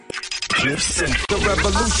The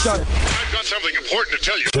revolution. I've got something important to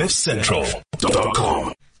tell you.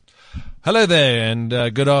 CliffCentral.com. Hello there, and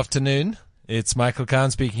good afternoon. It's Michael Kahn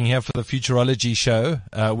speaking here for the Futurology Show.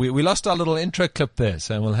 We lost our little intro clip there,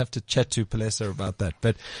 so we'll have to chat to Palesa about that.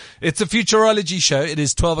 But it's a Futurology Show. It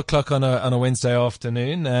is 12 o'clock on a Wednesday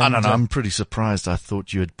afternoon. And, I don't know. I'm pretty surprised. I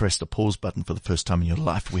thought you had pressed a pause button for the first time in your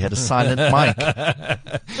life. We had a silent mic.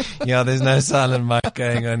 Yeah, there's no silent mic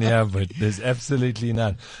going on here, but there's absolutely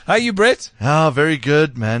none. How are you, Brett? Very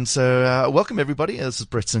good, man. So, welcome everybody. This is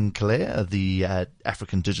Brett Sinclair, the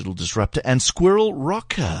African digital disruptor and Squirrel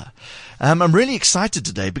Rocker. I'm really excited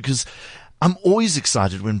today because I'm always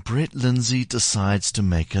excited when Brett Lindsay decides to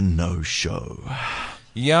make a no-show.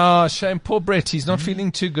 Yeah, shame. Poor Brett. He's not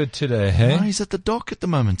feeling too good today, hey? No, he's at the dock at the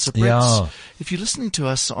moment. So, Brett, if you're listening to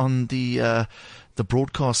us on the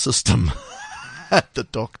broadcast system at the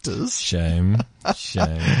doctor's. Shame.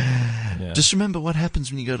 Yeah. Just remember what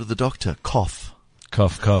happens when you go to the doctor. Cough.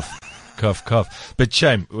 Cough. But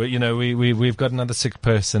shame, you know, we've got another sick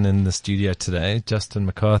person in the studio today, Justin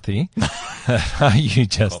McCarthy. How are you,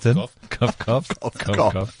 Justin? Cough.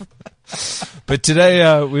 But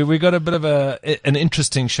today, we got a bit of an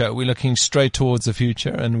interesting show. We're looking straight towards the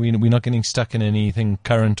future, and we're not getting stuck in anything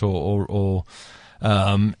current or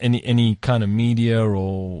any kind of media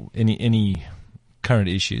or any current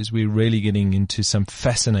issues. We're really getting into some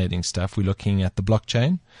fascinating stuff. We're looking at the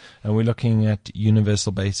blockchain, and we're looking at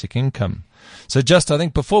universal basic income. So just, I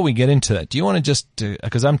think before we get into that, do you want to just,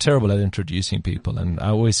 because I'm terrible at introducing people and I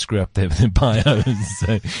always screw up their bios.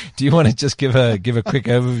 So do you want to just give a quick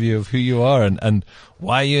overview of who you are and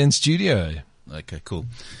why you're in studio? Okay, cool.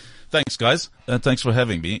 Thanks, guys. Thanks for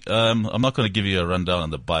having me. I'm not going to give you a rundown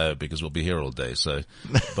on the bio because we'll be here all day. So,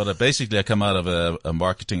 but basically I come out of a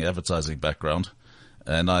marketing advertising background.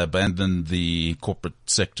 And I abandoned the corporate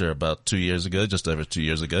sector about 2 years ago, just over 2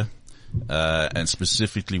 years ago, and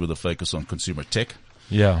specifically with a focus on consumer tech.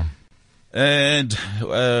 Yeah. And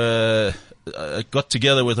I got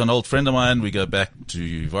together with an old friend of mine. We go back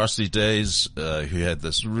to varsity days, who had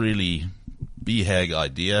this really BHAG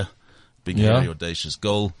idea, big, hairy, audacious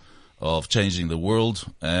goal of changing the world.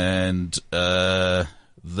 And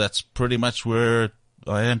that's pretty much where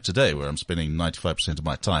I am today, where I'm spending 95% of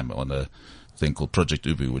my time on a thing called Project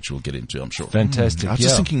Ubu, which we'll get into, I'm sure. Fantastic. I was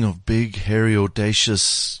just thinking of big, hairy,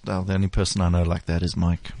 audacious. The only person I know like that is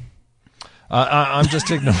Mike. I'm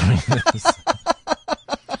just ignoring this.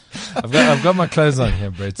 I've got my clothes on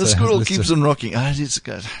here, Brett. The squirrel keeps on rocking. It's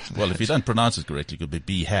good. Well, if you don't pronounce it correctly, it could be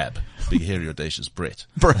B-Hab. Big, hairy, audacious Brett.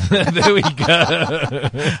 There we go.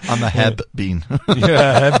 I'm a Hab bean.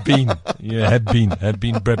 Have been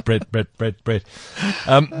Brett. But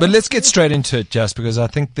let's get straight into it, just because I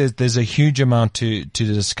think there's a huge amount to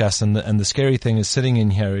discuss, and the scary thing is sitting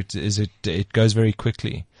in here. It goes very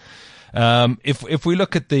quickly. If we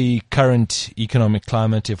look at the current economic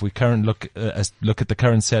climate, if we look at the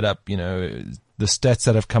current setup, you know, the stats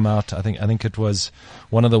that have come out, I think it was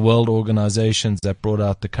one of the world organizations that brought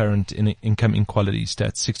out the current income inequality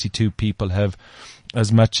stats. 62 people have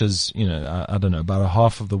as much as, you know, I don't know, about a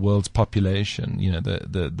half of the world's population. You know,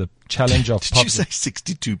 the challenge of... Did you say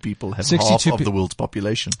 62 people have half of the world's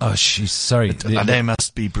population? Oh, sorry. They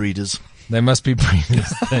must be breeders. They must be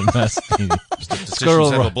breeders. They must be.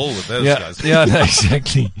 Squirrel have a ball with those guys. Yeah, no,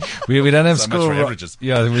 exactly. We don't have squirrel.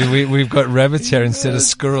 Yeah, we've got rabbits here instead of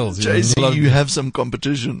squirrels. JC, you have some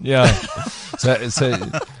competition. Yeah. So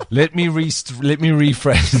let me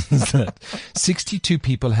rephrase that. 62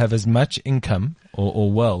 people have as much income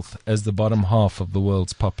or wealth as the bottom half of the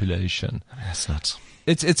world's population. That's nuts.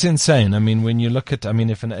 It's insane. I mean, when you look at,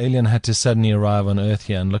 if an alien had to suddenly arrive on Earth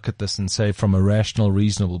here and look at this and say from a rational,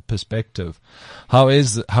 reasonable perspective, how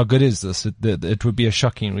good is this? It would be a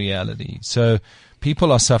shocking reality. So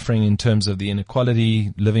people are suffering in terms of the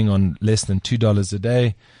inequality, living on less than $2 a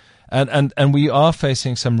day. And we are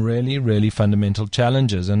facing some really, really fundamental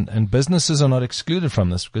challenges, and businesses are not excluded from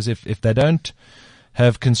this, because if they don't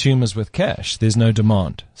have consumers with cash, there's no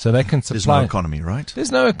demand. So they can supply. There's no economy, right? There's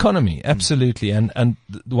no economy, absolutely. And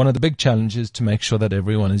one of the big challenges is to make sure that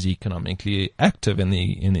everyone is economically active in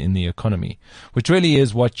the economy, which really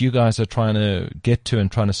is what you guys are trying to get to and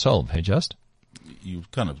trying to solve. Hey, Just? You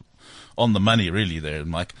kind of on the money really there,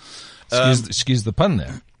 Mike. Excuse the pun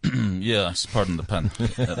there. Yeah, pardon the pun.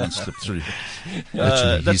 That one slipped through.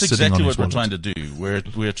 Actually, that's exactly what we're trying to do.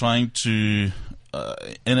 We're trying to,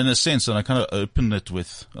 and in a sense, and I kind of open it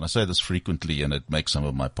with, and I say this frequently, and it makes some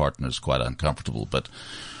of my partners quite uncomfortable, but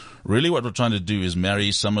really what we're trying to do is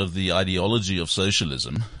marry some of the ideology of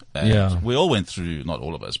socialism And we all went through, not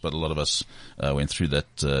all of us, but a lot of us went through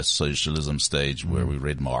that socialism stage where we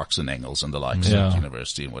read Marx and Engels and the likes at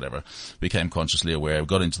university and whatever, became consciously aware,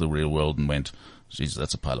 got into the real world and went, geez,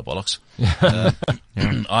 that's a pile of bollocks.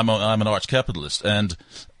 I'm an arch capitalist, and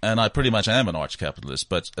I pretty much am an arch capitalist,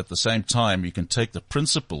 but at the same time, you can take the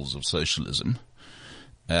principles of socialism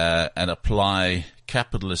and apply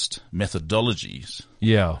capitalist methodologies,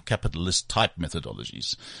 capitalist type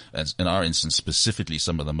methodologies, and in our instance, specifically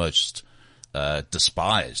some of the most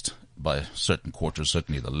despised by certain quarters,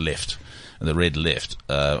 certainly the left, the red left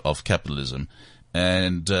of capitalism,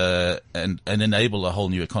 and enable a whole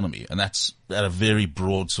new economy. And that's at a very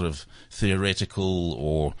broad sort of theoretical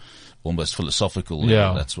or almost philosophical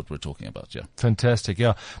level. That's what we're talking about. Yeah. Fantastic.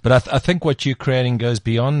 Yeah. But I think what you're creating goes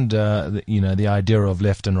beyond, the idea of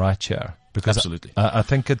left and right here. Because absolutely. I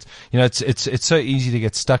think it's so easy to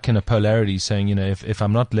get stuck in a polarity saying, if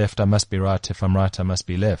I'm not left, I must be right. If I'm right, I must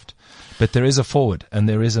be left. But there is a forward and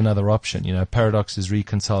there is another option. Paradox is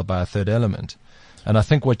reconciled by a third element. And I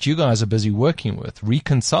think what you guys are busy working with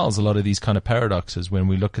reconciles a lot of these kind of paradoxes when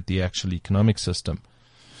we look at the actual economic system.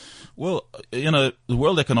 Well, the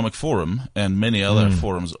World Economic Forum and many other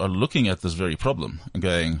forums are looking at this very problem and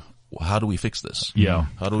going, how do we fix this? Yeah.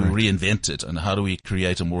 How do we reinvent it? And how do we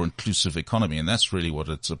create a more inclusive economy? And that's really what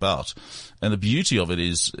it's about. And the beauty of it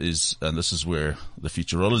is, and this is where the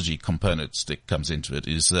futurology component comes into it,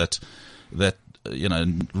 is that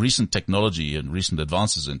recent technology and recent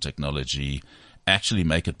advances in technology actually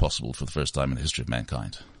make it possible for the first time in the history of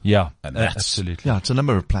mankind. Yeah, and that's, absolutely. Yeah, it's a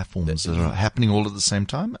number of platforms that are happening all at the same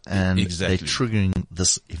time, and exactly. they're triggering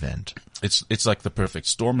this event. It's like the perfect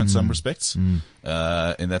storm in some respects, in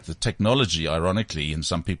that the technology, ironically, in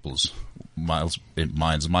some people's minds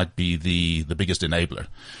might be the biggest enabler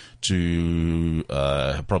to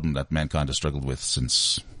a problem that mankind has struggled with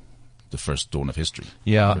since the first dawn of history.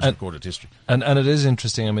 Yeah. First recorded history. And it is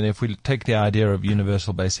interesting. I mean, if we take the idea of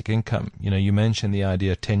universal basic income, you mentioned the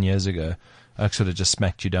idea 10 years ago. I sort of just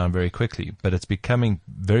smacked you down very quickly, but it's becoming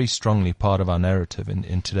very strongly part of our narrative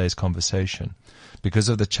in today's conversation because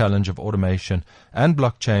of the challenge of automation and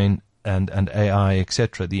blockchain and AI,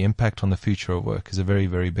 etc. The impact on the future of work is a very,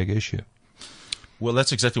 very big issue. Well,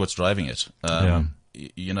 that's exactly what's driving it.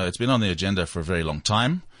 It's been on the agenda for a very long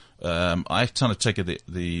time. I kind of take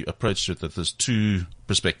the approach to it that there's two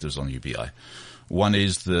perspectives on UBI. One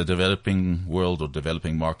is the developing world or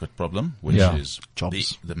developing market problem, which is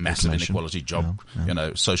jobs, the massive inequality,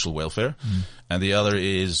 social welfare. And the other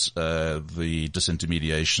is the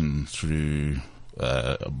disintermediation through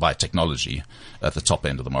by technology at the top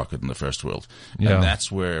end of the market in the first world. Yeah. And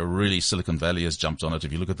that's where really Silicon Valley has jumped on it.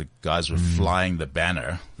 If you look at the guys who are flying the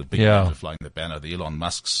banner, the big guys who are flying the banner, the Elon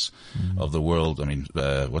Musks of the world. I mean,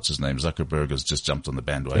 what's his name? Zuckerberg has just jumped on the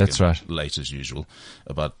bandwagon. That's right. Late as usual,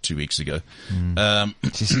 about 2 weeks ago.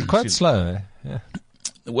 He's quite slow. Yeah.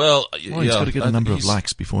 Well, he's got to get a number of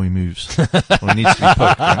likes before he moves. Or he needs to be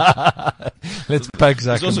poked, right? Let's poke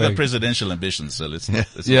Zuckerberg. He's also got presidential ambitions, so let's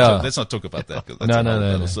not talk about that.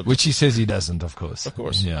 No. Which he says he doesn't, of course. Of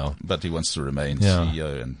course. Yeah. But he wants to remain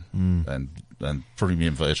CEO and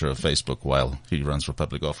premium voter of Facebook while he runs for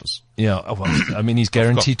public office. Yeah. Well, I mean, he's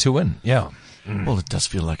guaranteed to win. Yeah. Well, it does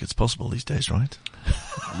feel like it's possible these days, right?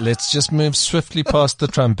 Let's just move swiftly past the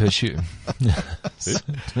Trump issue.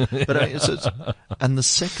 And the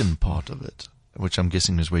second part of it, which I'm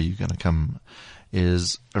guessing is where you're going to come,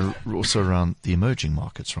 is also around the emerging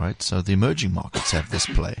markets, right? So the emerging markets have this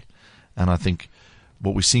play. And I think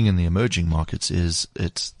what we're seeing in the emerging markets is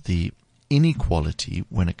it's the inequality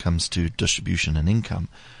when it comes to distribution and income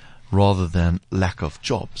rather than lack of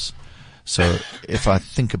jobs. So if I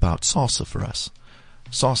think about SASA for us,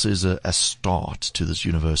 SASA is a start to this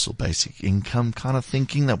universal basic income kind of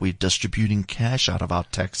thinking that we're distributing cash out of our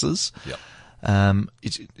taxes. Yeah.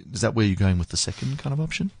 Is that where you're going with the second kind of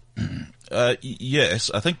option?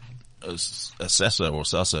 Yes, I think SASA, or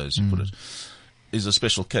SASA as you put it, is a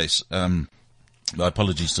special case. My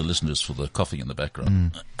apologies to listeners for the coughing in the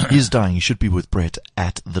background. He's dying. You should be with Brett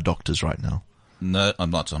at the doctor's right now. No, I'm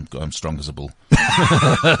not. I'm strong as a bull.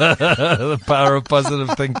 The power of positive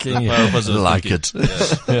thinking. It.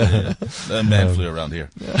 Yeah. Man flu around here.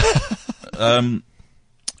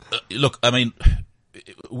 Look, I mean,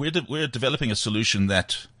 we're developing a solution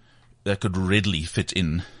that could readily fit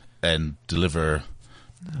in and deliver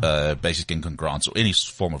basic income grants or any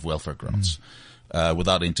form of welfare grants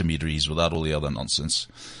without intermediaries, without all the other nonsense.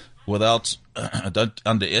 Don't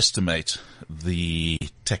underestimate the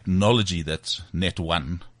technology that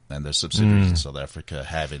Net1 and their subsidiaries in South Africa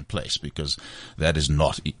have in place, because that is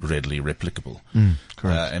not readily replicable.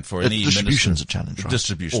 Correct. And for any distribution is a challenge, right?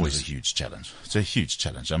 Distribution is a huge challenge. It's a huge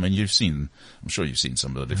challenge. I mean, I'm sure you've seen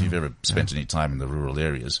some of it. If you've ever spent any time in the rural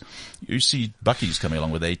areas, you see buckies coming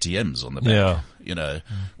along with ATMs on the back,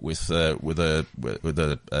 with a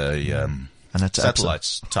And it's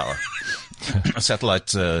satellite tower, a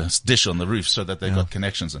satellite dish on the roof, so that they've got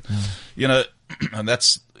connections, and and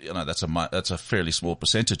that's a fairly small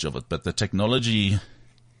percentage of it, but the technology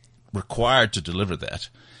required to deliver that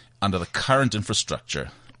under the current infrastructure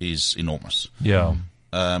is enormous. Yeah.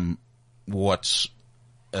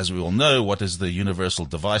 As we all know, what is the universal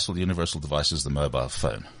device? Well, the universal device is the mobile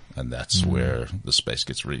phone. And that's where the space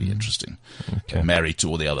gets really interesting, married to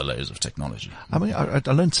all the other layers of technology. I mean, I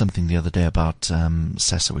learned something the other day about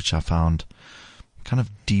SASA, which I found kind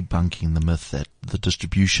of debunking the myth that the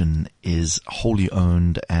distribution is wholly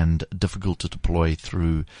owned and difficult to deploy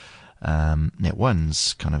through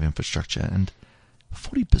Net1's kind of infrastructure. And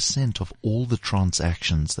 40% of all the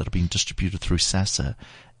transactions that are being distributed through SASA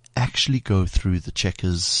actually go through the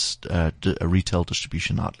Checkers retail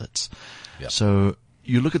distribution outlets. Yep. So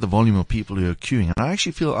you look at the volume of people who are queuing, and I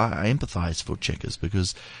actually feel I empathize for Checkers,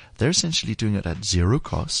 because they're essentially doing it at zero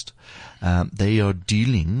cost. They are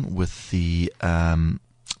dealing with zero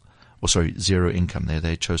income.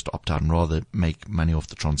 They chose to opt out and rather make money off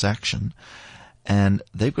the transaction. And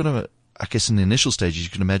they've got I guess in the initial stages, you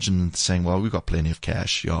can imagine saying, well, we've got plenty of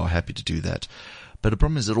cash. You're happy to do that. But the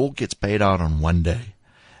problem is it all gets paid out on one day.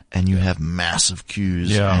 And you have massive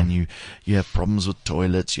queues, and you have problems with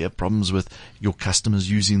toilets, you have problems with your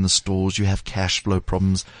customers using the stores, you have cash flow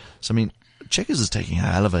problems. So, I mean, Checkers is taking a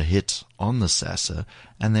hell of a hit on the SASA,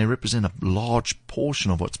 and they represent a large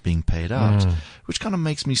portion of what's being paid out, which kind of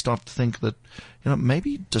makes me start to think that,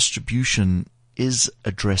 maybe distribution is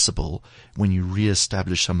addressable when you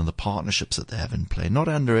reestablish some of the partnerships that they have in play, not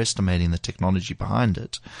underestimating the technology behind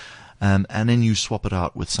it. And then you swap it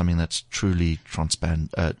out with something that's truly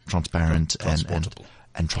transparent and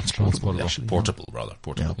transportable. Portable.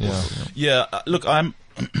 Yeah. Look, I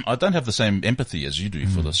don't have the same empathy as you do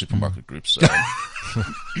for the supermarket groups, and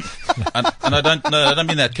I don't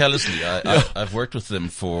mean that callously. I've worked with them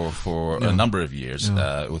for a number of years,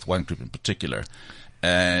 with one group in particular.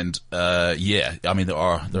 And, I mean, there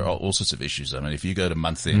are all sorts of issues. I mean, if you go to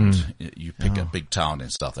month end, you pick a big town in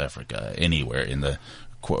South Africa, anywhere in the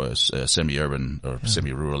semi-urban or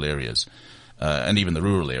semi-rural areas, and even the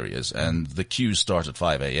rural areas, and the queues start at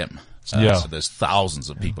 5 a.m. So there's thousands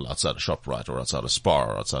of people outside of ShopRite or outside of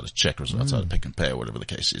Spar or outside of Checkers or outside of Pick and Pay or whatever the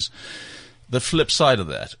case is. The flip side of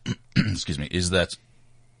that, is that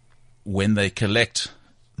when they collect,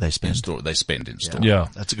 they spend in store. Yeah,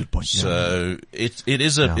 that's a good point. So it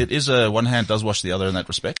is a one hand does wash the other in that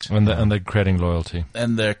respect. And they're creating loyalty.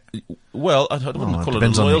 And I wouldn't call it a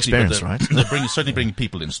loyalty, but right? They're certainly bringing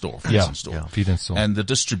people in store. Feet in store. And the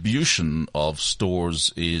distribution of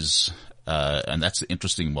stores is, and that's the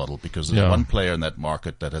interesting model, because there's one player in that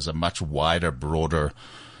market that has a much wider, broader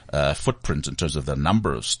footprint in terms of the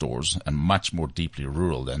number of stores, and much more deeply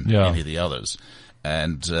rural than any of the others.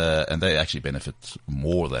 And they actually benefit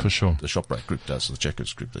more than the ShopRite group does, the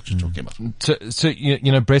Checkers group that you're talking about. So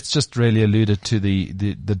Brett's just really alluded to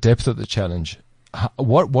the depth of the challenge.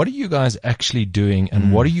 What are you guys actually doing,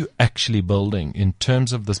 and what are you actually building in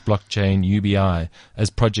terms of this blockchain UBI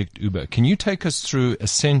as Project Uber? Can you take us through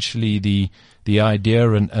essentially the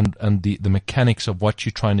idea and the mechanics of what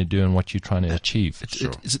you're trying to do and what you're trying to achieve?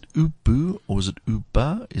 Is it Ubu or is it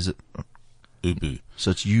Uber? Is it Ubu?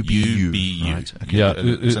 So it's UBU. UBU. Right. Okay. Yeah,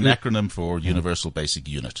 it's an acronym for Universal Basic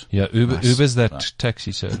Unit. Yeah, Uber's that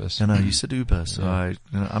taxi service. No, you said Uber, so I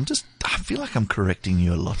feel like I'm correcting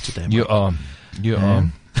you a lot today. You are.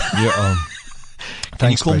 Thanks,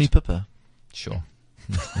 can you call me Pippa? Sure.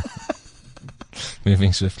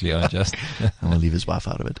 Moving swiftly, I just. I'm going to leave his wife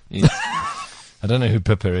out of it. Yeah. I don't know who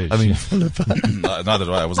Pippa is. I mean, Philippa. Neither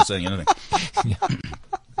do I. I wasn't saying anything.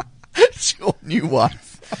 It's your new wife.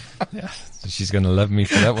 Yeah, so she's going to love me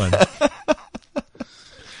for that one.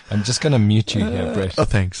 I'm just going to mute you here, Brett. Oh,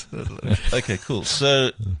 thanks. Okay, cool.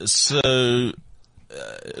 So, look,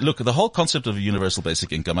 the whole concept of a universal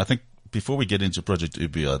basic income, I think before we get into Project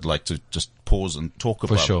Ubi, I'd like to just pause and talk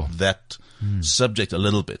about that subject a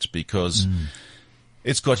little bit, because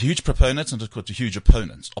it's got huge proponents and it's got huge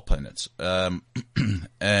opponents.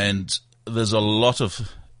 And there's a lot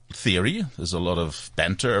of theory, there's a lot of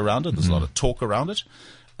banter around it, there's a lot of talk around it.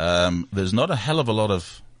 There's not a hell of a lot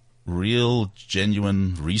of real,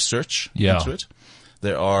 genuine research into it.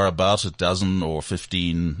 There are about a dozen or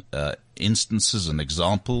 15 instances and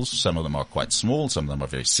examples. Some of them are quite small. Some of them are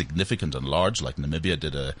very significant and large. Like Namibia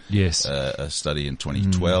did a study in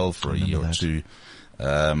 2012 for a year or two,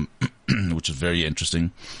 which is very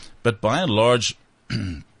interesting. But by and large,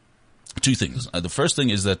 two things. The first thing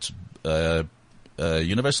is that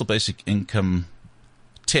universal basic income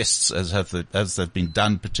tests, as they've been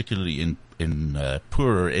done, particularly in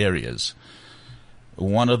poorer areas,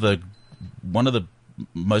 one of the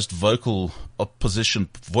most vocal opposition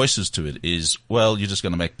voices to it is, well, you're just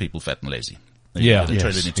going to make people fat and lazy. You're going to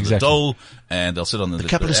turn it into the dole, and they'll sit on the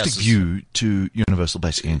capitalistic view to universal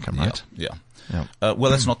basic income, right? Yeah. Well,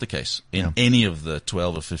 that's not the case in any of the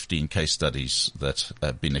 12 or 15 case studies that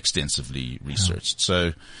have been extensively researched.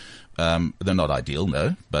 So they're not ideal,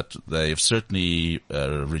 no, but they have certainly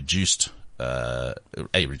reduced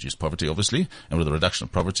poverty, obviously, and with a reduction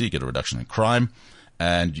of poverty, you get a reduction in crime,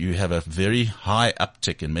 and you have a very high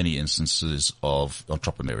uptick in many instances of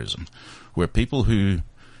entrepreneurism, where people who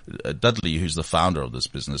Dudley, who's the founder of this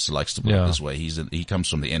business, likes to put it this way. He comes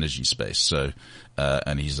from the energy space, so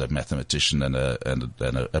and he's a mathematician and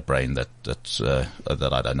a brain that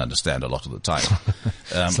I don't understand a lot of the time.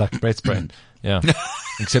 It's like Brett's brain,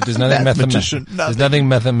 except there's nothing there's nothing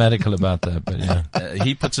mathematical about that. But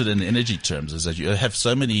he puts it in energy terms, is that you have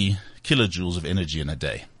so many kilojoules of energy in a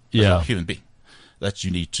day, as a human being, that you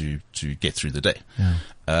need to get through the day.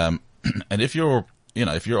 And if you're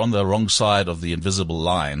on the wrong side of the invisible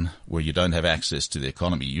line where you don't have access to the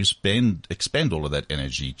economy, you expend all of that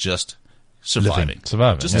energy just surviving.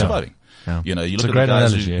 Surviving. Yeah. You look at the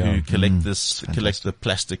guys who collect the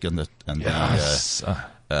plastic and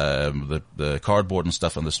the cardboard and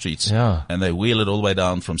stuff on the streets, and they wheel it all the way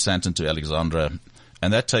down from Sandton to Alexandra,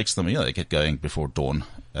 and that takes them, they get going before dawn,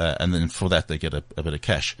 and then for that they get a bit of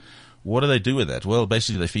cash. What do they do with that? Well,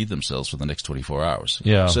 basically they feed themselves for the next 24 hours.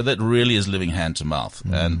 So that really is living hand to mouth.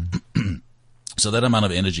 And so that amount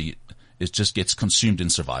of energy just gets consumed in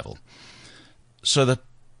survival. So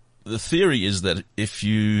the theory is that if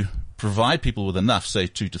you provide people with enough, say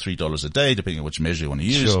 $2 to $3 a day, depending on which measure you want to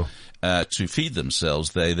use, to feed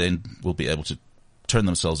themselves, they then will be able to turn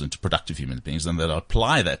themselves into productive human beings, and they'll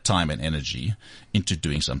apply that time and energy into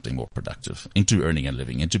doing something more productive, into earning a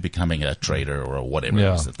living, into becoming a trader or whatever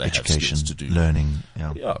it is that they have skills to do. Learning.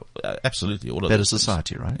 Absolutely. All of better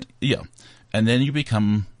society, right? Yeah. And then you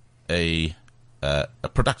become a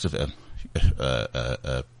productive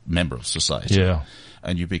member of society.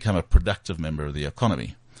 And you become a productive member of the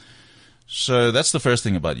economy. So that's the first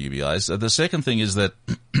thing about UBIs. The second thing is that,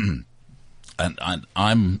 and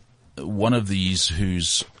I'm one of these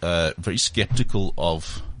who's very skeptical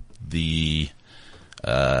of the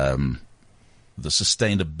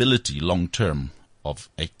sustainability long term of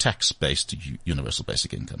a tax-based universal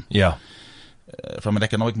basic income. From an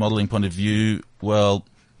economic modeling point of view, well,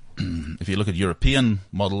 if you look at European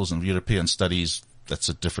models and European studies, that's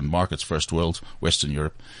a different markets, first world, Western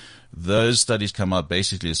Europe. Those studies come out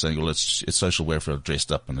basically saying, well, it's social welfare dressed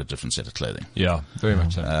up in a different set of clothing. Very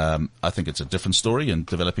much so. I think it's a different story in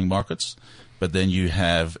developing markets, but then you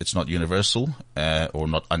have, it's not universal or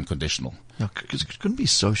not unconditional. Because it couldn't be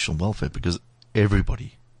social welfare because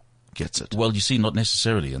everybody gets it. Well, you see, not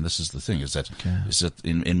necessarily, and this is the thing, is that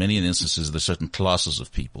in many instances there's certain classes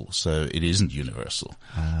of people, so it isn't universal.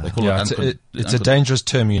 They call it's a dangerous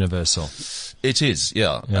term, universal. It is,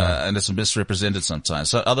 and it's misrepresented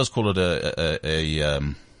sometimes. So others call it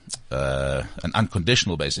an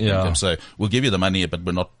unconditional basic income. So we'll give you the money, but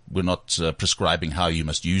we're not prescribing how you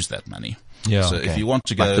must use that money. So if you want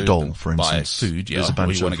to go the dole, for buy instance, food,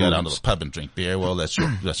 or you want to go down to the pub and drink beer, well, that's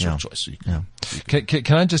your choice.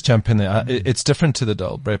 Can I just jump in there? It's different to the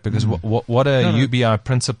dole, Brett, because what a UBI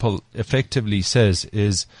principle effectively says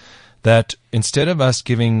is that instead of us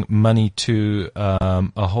giving money to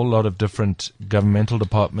a whole lot of different governmental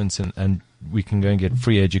departments and we can go and get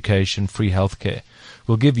free education, free healthcare,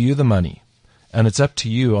 we'll give you the money. And it's up to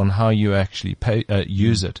you on how you actually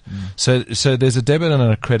use it. So there's a debit and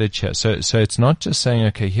a credit here. So it's not just saying,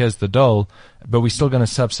 okay, here's the dole, but we're still going to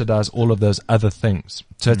subsidize all of those other things.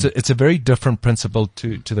 So it's a very different principle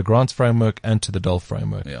to the grants framework and to the dole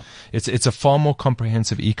framework. It's a far more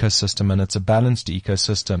comprehensive ecosystem, and it's a balanced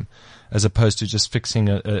ecosystem as opposed to just fixing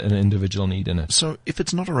an individual need in it. So if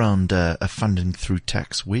it's not around a funding through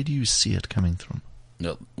tax, where do you see it coming from?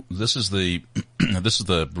 No, this is the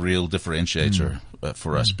real differentiator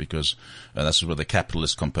for us, because that's where the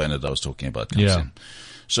capitalist component I was talking about comes in.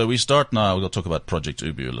 So we start now. We'll talk about Project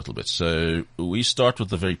Ubu a little bit. So we start with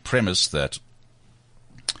the very premise that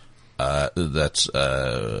and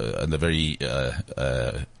the very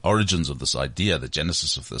origins of this idea, the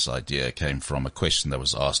genesis of this idea, came from a question that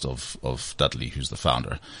was asked of Dudley, who's the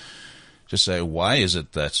founder. to say, why is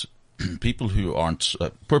it that people who aren't,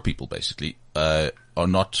 poor people basically, are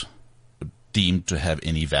not deemed to have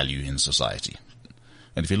any value in society?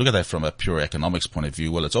 And if you look at that from a pure economics point of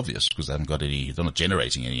view, well, it's obvious because they haven't got they're not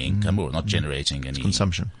generating any income or not generating any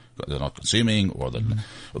consumption. They're not consuming, or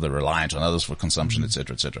they're reliant on others for consumption, et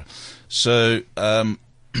cetera, et cetera. So,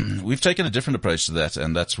 we've taken a different approach to that,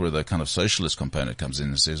 and that's where the kind of socialist component comes in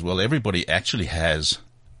and says, well, everybody actually has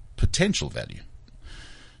potential value.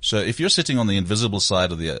 So if you're sitting on the invisible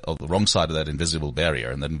side of the wrong side of that invisible barrier,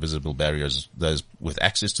 and that invisible barrier is those with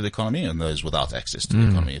access to the economy and those without access to the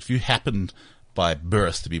economy, if you happened by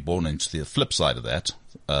birth to be born into the flip side of that,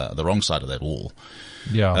 the wrong side of that wall,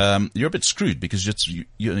 you're a bit screwed because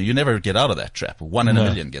you never get out of that trap. 1 in a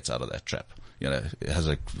million gets out of that trap. It has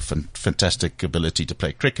a fantastic ability to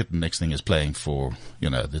play cricket, and next thing is playing for,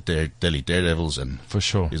 the Delhi Daredevils, and for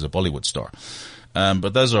sure is a Bollywood star.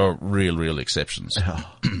 But those are real exceptions.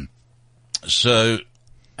 So,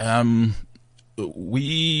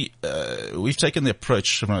 we've taken the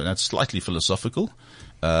approach that's slightly philosophical,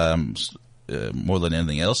 more than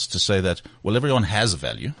anything else, to say that, well, everyone has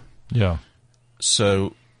value. Yeah.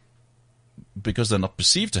 So, because they're not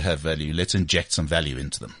perceived to have value, let's inject some value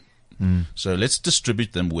into them. So let's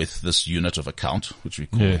distribute them with this unit of account, which we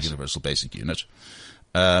call the universal basic unit,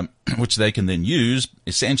 which they can then use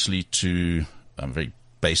essentially to, very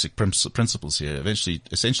basic principles here,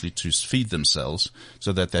 essentially to feed themselves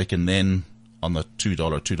so that they can then, on the $2,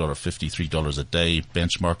 $2.50, $3 a day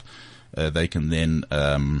benchmark, they can then,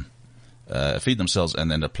 feed themselves and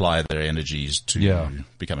then apply their energies to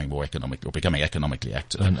becoming more economic or becoming economically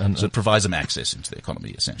active. So it provides them access into the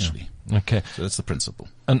economy, essentially. Yeah. Okay. So that's the principle.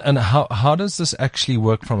 And how does this actually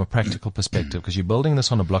work from a practical perspective? Because you're building this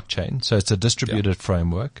on a blockchain, so it's a distributed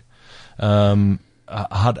framework. How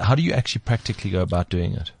do you actually practically go about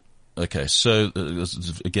doing it? Okay, so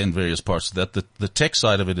there's, again, various parts of that. The tech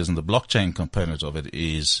side of it is, and the blockchain component of it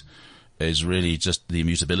is really just the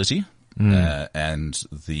immutability and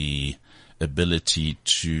the ability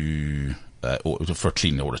for a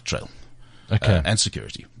clean audit trail. Okay. And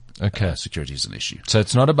security. Okay. Security is an issue. So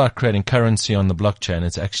it's not about creating currency on the blockchain.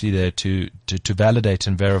 It's actually there to validate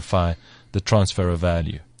and verify the transfer of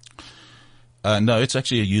value. No, it's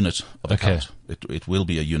actually a unit of account. It will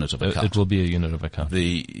be a unit of account. It will be a unit of account.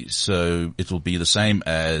 So it will be the same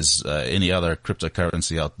as any other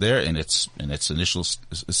cryptocurrency out there in its initial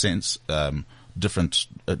sense. Different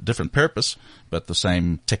purpose, but the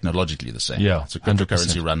same, technologically the same. Yeah. It's a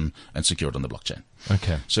cryptocurrency run and secured on the blockchain.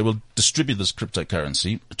 Okay. So we'll distribute this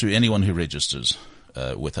cryptocurrency to anyone who registers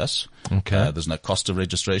with us. Okay. There's no cost of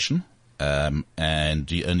registration. And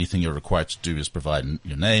the only thing you're required to do is provide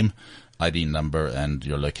your name, ID number, and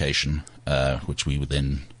your location, which we would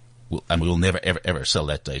then, and we will never ever sell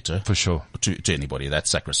that data for sure to anybody. That's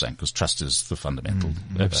sacrosanct because trust is the fundamental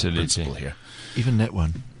principle here. Even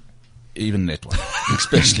Net1. Even Net1.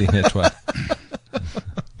 Especially Net1.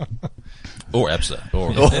 Or ABSA.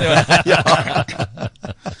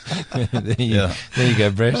 There you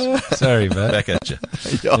go, Brett. Sorry, man. Back at you.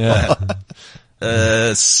 Yeah.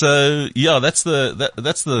 So that's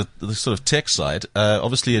the sort of tech side.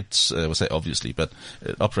 Obviously we'll say obviously, but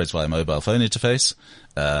it operates via mobile phone interface.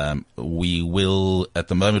 We will, at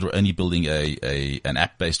the moment, we're only building an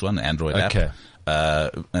app-based one, an Android app.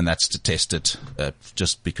 And that's to test it,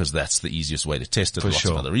 just because that's the easiest way to test it for lots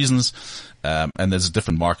of other reasons. And there's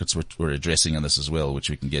different markets which we're addressing in this as well, which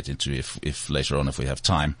we can get into if later on, if we have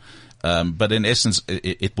time. But in essence,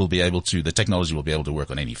 it will be able to, the technology will be able to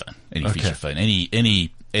work on any phone, any feature phone,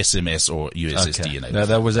 any SMS or USSD enabled. No,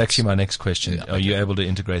 that was actually my next question. Yeah, Are you able to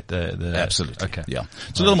integrate the Absolutely. Okay. Yeah.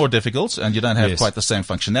 It's a little more difficult, and you don't have quite the same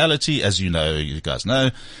functionality, as you guys know.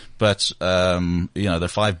 But, there are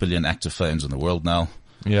 5 billion active phones in the world now.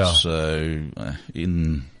 Yeah. So,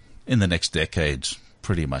 in the next decade,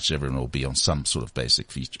 pretty much everyone will be on some sort of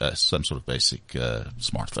basic feature,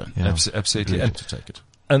 smartphone. Yeah, absolutely. Really to take it.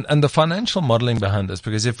 And the financial modeling behind this,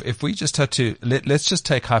 because if we just had to, let's just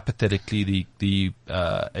take hypothetically the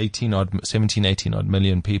 17, 18 odd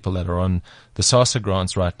million people that are on the SASSA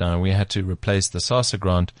grants right now, and we had to replace the SASSA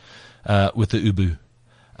grant with the UBU.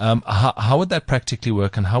 How would that practically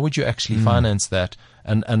work, and how would you actually finance that?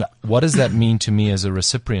 And what does that mean to me as a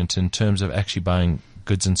recipient in terms of actually buying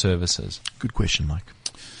goods and services? Good question, Mike.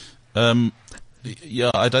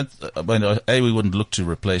 We wouldn't look to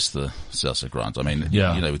replace the SASSA grant. I mean,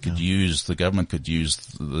 the government could use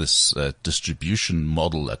this distribution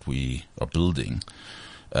model that we are building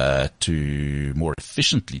to more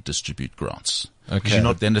efficiently distribute grants. Okay.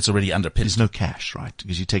 Then it's already underpinned. There's no cash, right?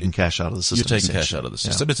 Because you're taking cash out of the system. You're taking cash out of the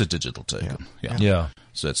system. It's a digital token. Yeah.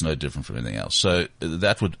 So it's no different from anything else. So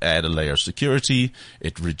that would add a layer of security.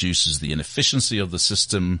 It reduces the inefficiency of the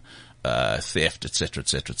system, theft, et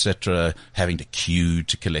cetera, having to queue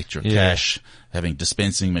to collect your cash, having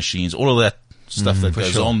dispensing machines, all of that stuff that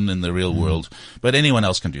goes on in the real world. But anyone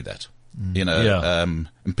else can do that.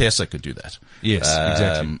 M-Pesa could do that. Yes,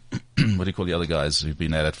 exactly. What do you call the other guys who've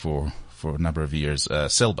been at it for a number of years?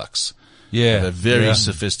 Cellbucks. Yeah. They're very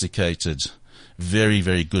sophisticated, very,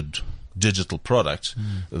 very good digital product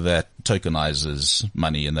that tokenizes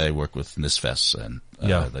money, and they work with NISFAS and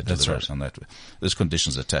they deliver it on that. There's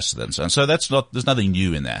conditions attached to that and so on. So there's nothing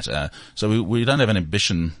new in that. So we don't have an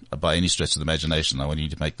ambition by any stretch of the imagination. I want you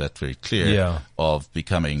to make that very clear of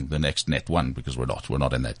becoming the next Net One, because we're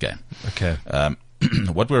not in that game. Okay.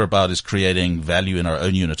 What we're about is creating value in our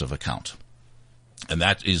own unit of account. And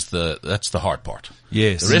that's the hard part.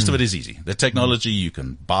 Yes. The rest of it is easy. The technology you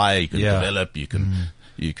can buy, you can develop, you can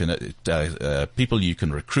people you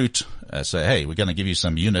can recruit, say, hey, we're going to give you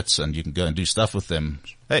some units and you can go and do stuff with them.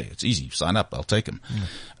 Hey, it's easy. Sign up. I'll take them.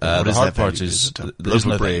 The hard part is it a loaf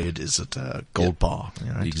of bread? Is it a gold bar?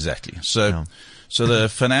 Right? Exactly. So the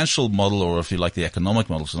financial model, or if you like the economic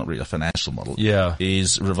model, it's not really a financial model,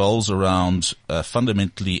 revolves around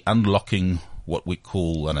fundamentally unlocking what we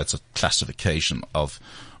call, and it's a classification of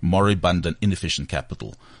moribund and inefficient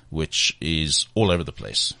capital, which is all over the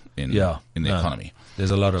place in the economy.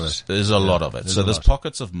 There's a lot of it. There's a lot of it. So there's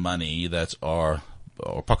pockets of money or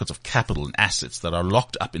pockets of capital and assets that are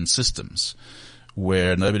locked up in systems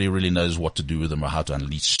where nobody really knows what to do with them or how to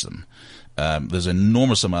unleash them. There's an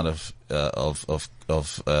enormous amount of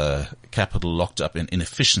capital locked up in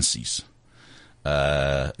inefficiencies.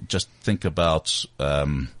 Just think about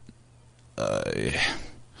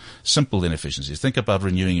simple inefficiencies. Think about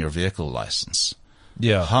renewing your vehicle license.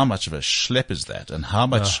 Yeah. How much of a schlep is that, and how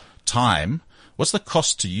much time? What's the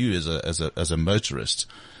cost to you as a motorist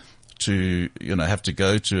to have to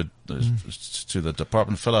go to the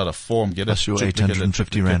department, fill out a form, get plus your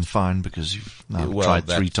 850 rand fine because you've now tried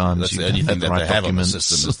 3 times. That's the only thing that they have on the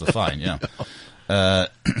system is the fine. Yeah.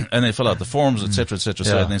 And they fill out the forms, et cetera, so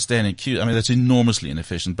and then stand in queue. I mean, that's enormously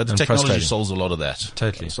inefficient, but the technology solves a lot of that.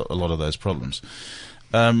 Totally. A lot of those problems.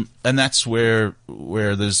 And that's where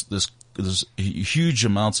there's huge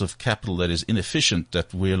amounts of capital that is inefficient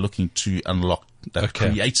that we're looking to unlock, that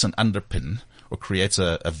creates an underpin or creates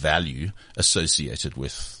a value associated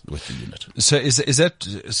with the unit. So is that,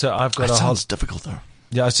 so I've got that sounds difficult though.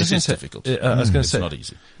 Yeah, I was just going to say, difficult. I was going to say, it's not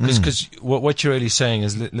easy. Because what you're really saying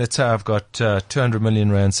is, let's say I've got 200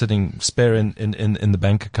 million rand sitting spare in the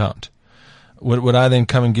bank account. Would I then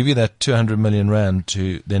come and give you that 200 million rand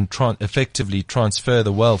to then effectively transfer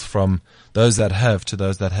the wealth from those that have to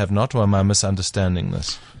those that have not, or am I misunderstanding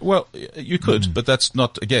this? Well, you could, but that's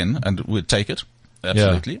not, again, and we'd take it.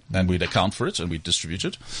 Absolutely. And we'd account for it and we'd distribute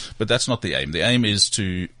it. But that's not the aim. The aim is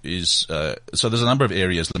so there's a number of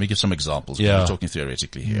areas. Let me give some examples. We're talking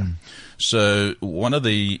theoretically here. So one of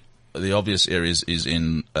the obvious areas is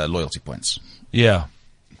in loyalty points. Yeah.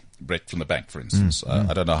 Brett from the bank, for instance.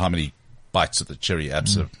 I don't know how many bites of the cherry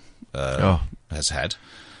Absa has had.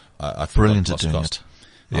 I've brilliant at doing cost.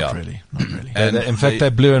 it. Not really. And in fact,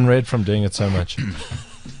 they're blue and red from doing it so much.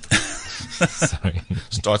 Sorry.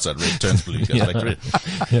 Starts out red, turns blue, goes back to red.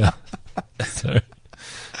 Yeah. Sorry.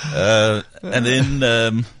 And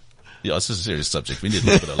then, this is a serious subject. We need a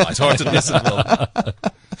little bit of lightheartedness as well.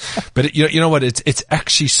 But you know what? It's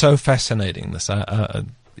actually so fascinating. This.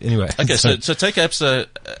 Anyway. Okay, so take Absa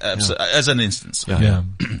as an instance. Yeah.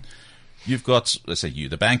 You've got, let's say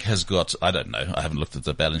the bank has got, I don't know, I haven't looked at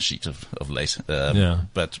the balance sheet of late,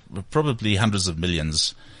 but probably hundreds of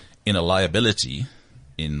millions in a liability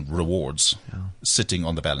in rewards sitting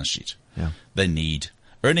on the balance sheet. Yeah. They need,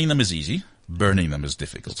 earning them is easy, burning them is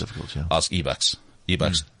difficult. It's difficult, yeah. Ask eBucks.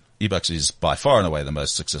 eBucks is by far and away the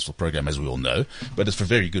most successful program, as we all know, but it's for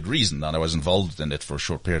very good reason. And I was involved in it for a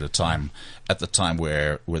short period of time at the time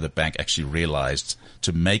where the bank actually realized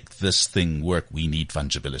to make this thing work, we need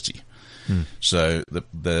fungibility. So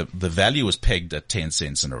the value was pegged at 10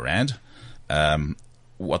 cents in a rand.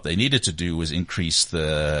 What they needed to do was increase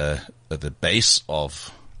the base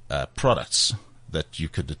of products that you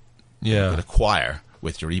could acquire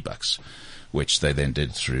with your eBucks. which they then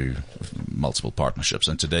did through multiple partnerships.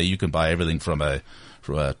 And today you can buy everything from a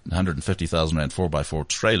 150,000 rand 4x4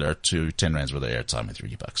 trailer to 10 rands worth of airtime with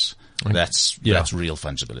 $3. That's real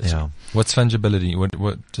fungibility. Yeah. What's fungibility? What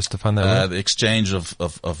just define that word? The exchange of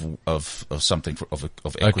something of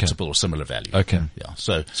equitable or similar value. Okay. Yeah.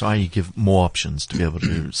 So you give more options to be able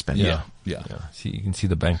to spend. Yeah. See, you can see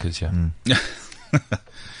the bankers here.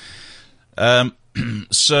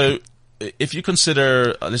 So if you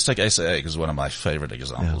consider, let's take SAA because one of my favorite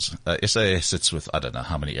examples. SAA sits with, I don't know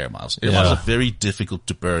how many air miles. Air miles are very difficult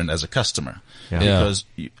to burn as a customer because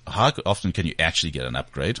how often can you actually get an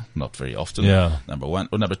upgrade? Not very often. Number one.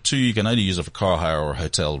 Or number two, you can only use it for car hire or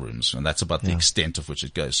hotel rooms, and that's about the extent of which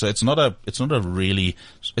it goes. So it's not an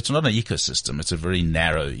ecosystem. It's a very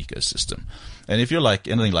narrow ecosystem. And if you're like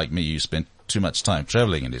anything like me, you spent too much time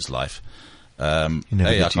traveling in this life. I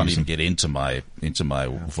can't even get into my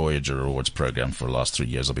Voyager rewards program for the last 3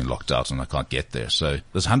 years. I've been locked out and I can't get there. So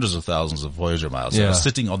there's hundreds of thousands of Voyager miles that are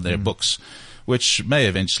sitting on their books, which may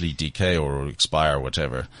eventually decay or expire or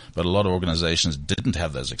whatever. But a lot of organizations didn't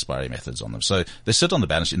have those expiry methods on them. So they sit on the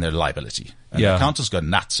balance sheet in their liability. And the accountants go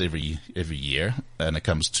nuts every year when it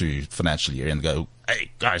comes to financial year and go,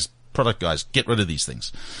 hey guys, product guys, get rid of these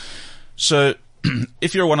things. So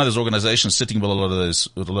if you're one of those organizations sitting with a lot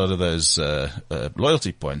of those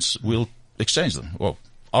loyalty points, we'll exchange them. Well,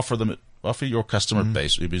 offer your customer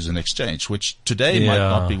base Ubers in exchange, which today might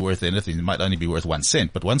not be worth anything. It might only be worth 1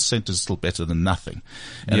 cent, but 1 cent is still better than nothing.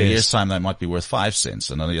 In a year's time, that might be worth 5 cents,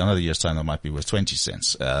 and in another year's time, that might be worth 20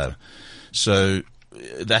 cents. So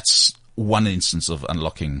that's one instance of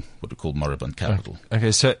unlocking what we call moribund capital.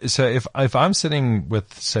 Okay, so if I'm sitting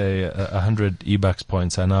with say 100 eBucks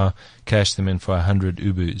points, I now cash them in for 100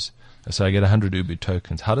 Ubus. So I get 100 Ubu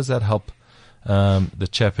tokens. How does that help the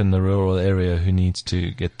chap in the rural area who needs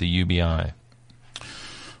to get the UBI?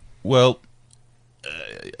 Well,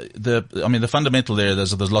 the fundamental there.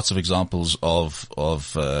 There's lots of examples of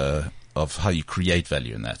how you create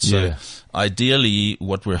value in that. So ideally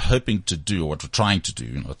what we're hoping to do, or what we're trying to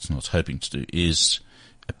do, not hoping to do, is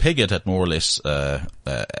peg it at more or less,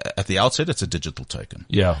 at the outset, it's a digital token.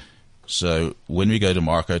 Yeah. So when we go to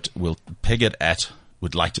market, we'd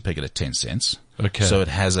like to peg it at 10 cents. Okay. So it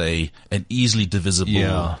has an easily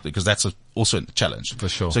divisible, because that's also a challenge. For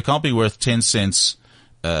sure. So it can't be worth 10 cents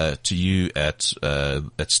to you at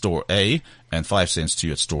store A and 5 cents to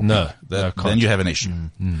you at store B. Then you have an issue.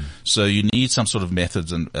 So you need some sort of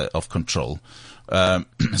methods of control.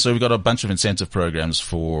 So we've got a bunch of incentive programs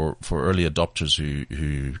for early adopters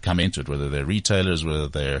who come into it, whether they're retailers, whether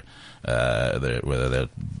they're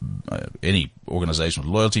any organization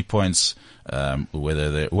with loyalty points,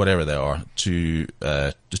 whether they're whatever they are, to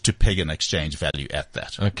peg and exchange value at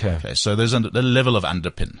that. Okay. So there's a level of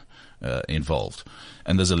underpin involved,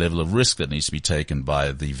 and there's a level of risk that needs to be taken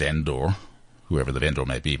by the vendor, whoever the vendor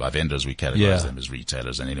may be. By vendors, we categorize them as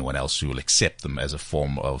retailers and anyone else who will accept them as a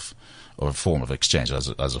form of exchange, as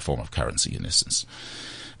a form of currency in essence.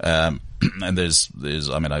 And there's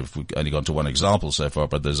I've only gone to one example so far,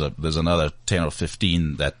 but there's another 10 or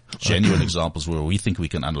 15 that genuine examples where we think we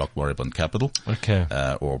can unlock moribund capital,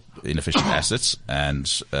 or inefficient assets,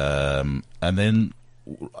 and then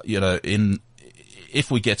if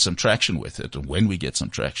we get some traction with it, and when we get some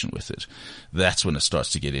traction with it, that's when it starts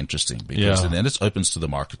to get interesting, because then it opens to the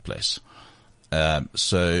marketplace.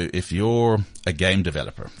 So if you're a game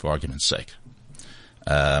developer, for argument's sake,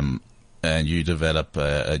 and you develop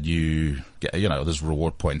there's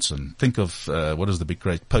reward points, and think of what is the big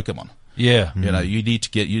great Pokemon. You need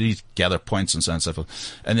to gather points and so on and so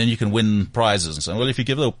forth, and then you can win prizes and so on. Well, if you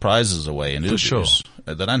give those prizes away in Ubers,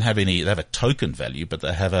 they don't have they have a token value, but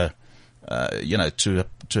they have a to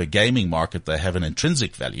a gaming market, they have an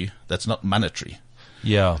intrinsic value that's not monetary.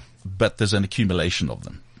 But there's an accumulation of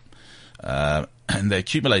them. And they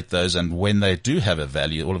accumulate those, and when they do have a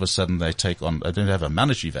value, all of a sudden they don't have a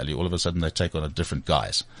monetary value, all of a sudden they take on a different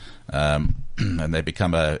guise. And they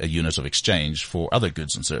become a unit of exchange for other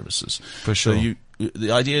goods and services. For sure. So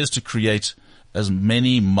the idea is to create as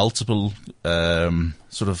many multiple,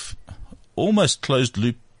 sort of almost closed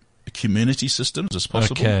loop community systems as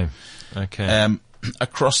possible. Okay.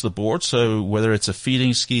 Across the board. So whether it's a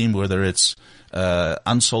feeding scheme, whether it's,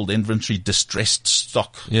 unsold inventory, distressed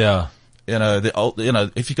stock. If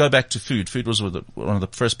you go back to food was one of the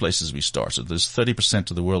first places we started. There's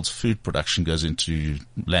 30% of the world's food production goes into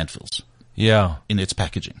landfills. In its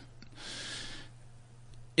packaging.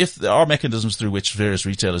 if there are mechanisms through which various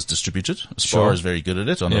retailers distribute it, Spar Sure. is very good at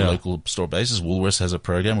it on a local store basis. Woolworths has a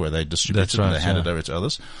program where they distribute That's it and right, they hand it over to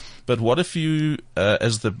others. But what if you,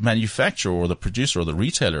 as the manufacturer or the producer or the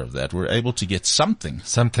retailer of that, were able to get something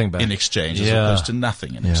back in exchange as Yeah. opposed to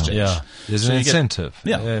nothing in exchange? Yeah, there's So an you get- incentive.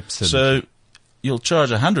 Yeah. Absolutely. So you'll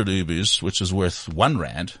charge 100 ubus, which is worth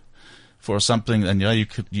R1, for something, and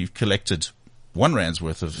you've collected R1's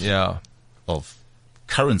worth of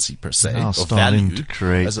currency per se, Now of starting value, to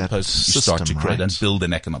create as that opposed to you start to system, create right? and build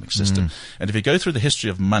an economic system. And if you go through the history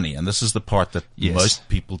of money, and this is the part that most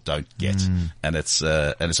people don't get, and it's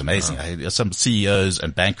amazing. There's some CEOs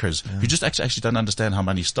and bankers who just actually don't understand how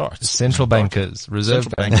money starts. Central bankers, reserve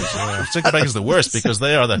Central bankers, central bankers are the worst because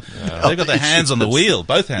they've got their hands on the wheel,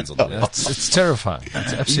 both hands on the wheel. It's terrifying. It's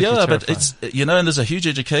absolutely Yeah, terrifying. but it's, and there's a huge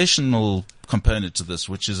educational component to this,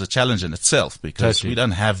 which is a challenge in itself because Totally. we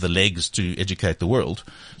don't have the legs to educate the world.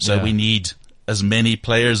 So we need as many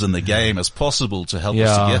players in the game as possible to help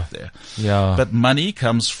us to get there. Yeah. But money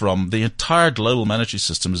comes from the entire global monetary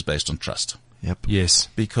system is based on trust. Yep. Yes.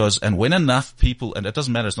 Because, and when enough people, and it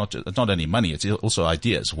doesn't matter, it's not only money, it's also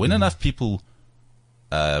ideas. When enough people,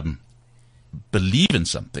 believe in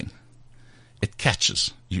something, it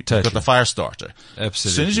catches. You've got the fire starter. Absolutely.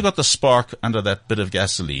 As soon as you've got the spark under that bit of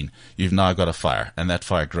gasoline, you've now got a fire, and that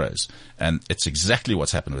fire grows. And it's exactly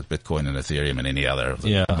what's happened with Bitcoin and Ethereum and any other of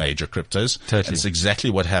the major cryptos. Totally. It's exactly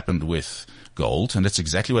what happened with gold, and it's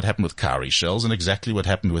exactly what happened with cowrie shells, and exactly what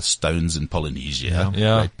happened with stones in Polynesia.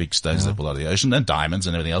 Yeah. Great big stones that pull out of the ocean, and diamonds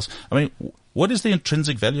and everything else. I mean, what is the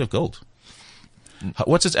intrinsic value of gold?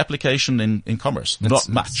 What's its application in commerce? Not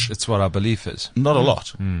much. It's what our belief is. Not a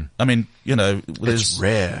lot. I mean, It's there's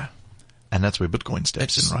rare. And that's where Bitcoin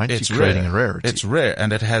steps in, right? It's You're creating rare. a rarity. It's rare,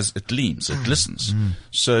 and it gleams, it glistens.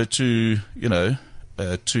 So to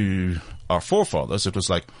our forefathers, it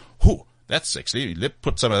was like, "Whoo, that's sexy.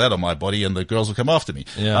 Put some of that on my body, and the girls will come after me."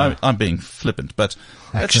 Yeah. I'm being flippant, but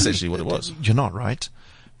that's essentially what it was. You're not right,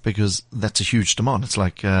 because that's a huge demand. It's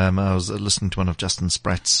like I was listening to one of Justin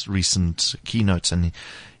Spratt's recent keynotes, and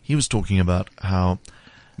he was talking about how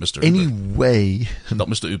Mr. any Uber. way, Not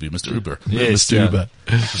Mr. Uber, Mr. Uber. Yes, Mr. Uber,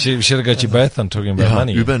 We should have got you both on talking about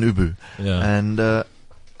money. Uber and Ubu, Yeah. and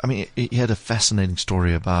I mean, he had a fascinating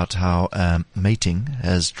story about how mating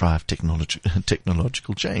has driven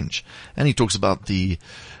technological change, and he talks about the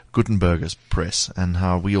Gutenberg's press and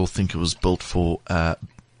how we all think it was built for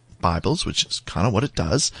Bibles, which is kind of what it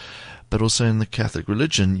does, but also in the Catholic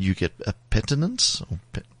religion, you get a penance or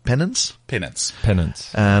penance. Penance.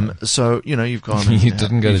 So you've gone. You and,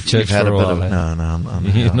 didn't go to you've church had for a a bit while, of eh? no. I'm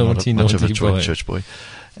You're not much of a naughty boy. church boy,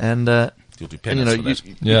 and You'll do and, penance for that.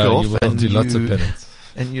 you Yeah, go you off will and do lots of penance.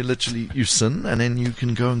 and you literally you sin, and then you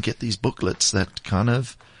can go and get these booklets that kind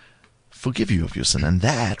of forgive you of your sin, and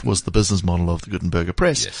that was the business model of the Gutenberg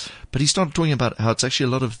press. Yes. But he started talking about how it's actually a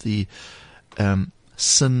lot of the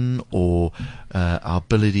sin or our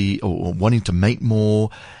ability or wanting to make more,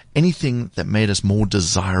 anything that made us more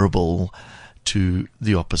desirable to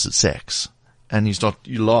the opposite sex. And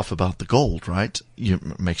you laugh about the gold, right?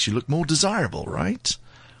 Makes you look more desirable, right?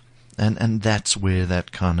 And that's where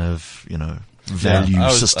that kind of, value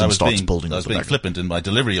system starts building. I was being flippant in my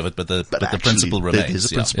delivery of it, but the actually, principle remains.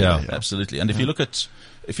 there's a principle Yeah. there, yeah. Absolutely. And if you look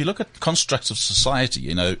at constructs of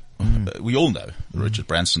society, we all know Richard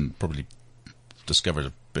Branson probably discovered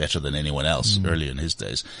it better than anyone else earlier in his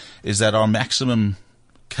days, is that our maximum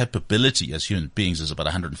capability as human beings is about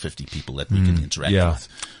 150 people that we can interact Yeah. with.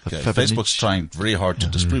 Okay. Fabinich. Facebook's trying very hard to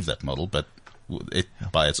disprove that model, but it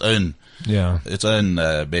by its own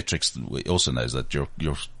metrics it also knows that your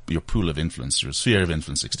pool of influence, your sphere of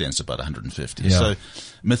influence extends to about 150. Yeah. So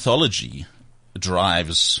mythology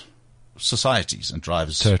drives societies and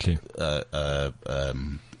drives Totally.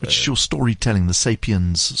 Which is your storytelling, the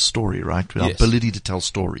sapiens story, right? Our Yes. ability to tell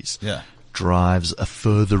stories drives a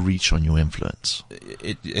further reach on your influence.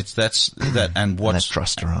 It's that and what And that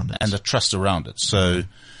trust around it. and the trust around it. So,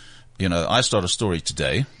 I start a story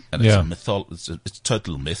today, and it's it's a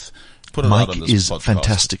total myth. Put it out on Mike this is podcast.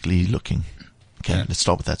 fantastically looking. Okay, Yeah. let's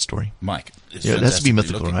start with that story. Mike, is Yeah, it has to be fantastically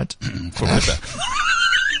mythical, looking. right? For Pippa.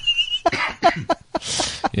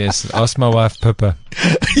 Yes, ask my wife, Pippa.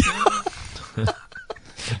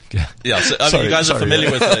 Yeah, so you guys are familiar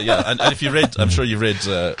with and if you read, I'm sure you read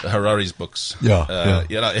Harari's books.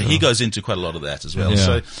 He goes into quite a lot of that as well. Yeah.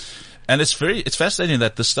 So, and it's fascinating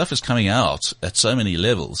that this stuff is coming out at so many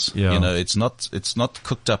levels. Yeah. It's not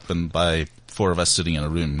cooked up and by four of us sitting in a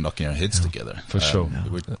room knocking our heads together. For sure.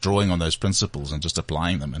 We're drawing on those principles and just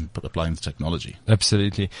applying them and applying the technology.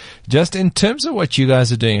 Absolutely. Just in terms of what you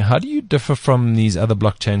guys are doing, how do you differ from these other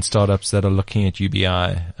blockchain startups that are looking at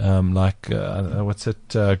UBI, what's it,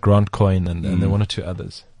 GrantCoin and there are one or two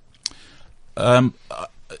others?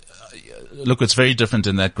 Look, it's very different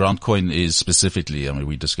in that GrantCoin is specifically, I mean,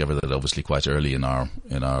 we discovered that obviously quite early in our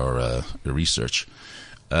research.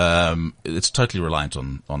 It's totally reliant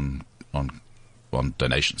on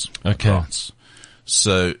donations. Okay. Grants.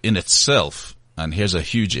 So in itself, and here's a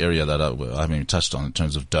huge area that I haven't even touched on in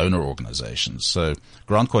terms of donor organizations. So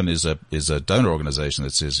GrantCoin is a donor organization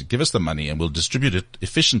that says, give us the money and we'll distribute it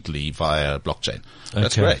efficiently via blockchain.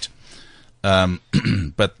 That's great.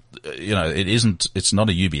 But it's not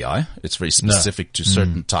a UBI. It's very specific to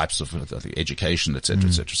certain types of education, et cetera,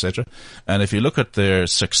 et cetera, et cetera. And if you look at their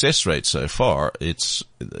success rate so far,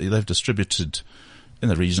 they've distributed in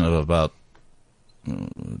the region of about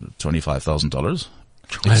 $25,000.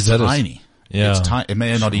 It's tiny. Yeah. It's tiny. It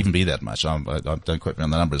may not even be that much. I don't quote me on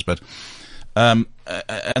the numbers, but, and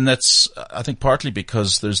that's, I think, partly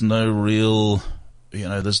because there's no real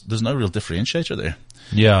differentiator there.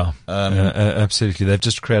 Yeah, absolutely. They've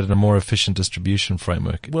just created a more efficient distribution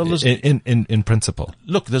framework. Well, in principle.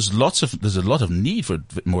 Look, there's a lot of need for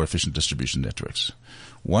more efficient distribution networks.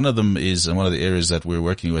 One of them is, and one of the areas that we're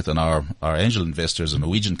working with, and our angel investor is a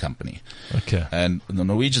Norwegian company. Okay. And the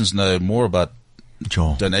Norwegians know more about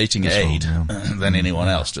donating aid than anyone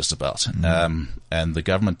else, just about. And the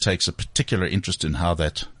government takes a particular interest in how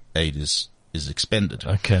that aid is expended.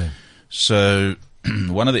 Okay. So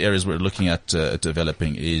one of the areas we're looking at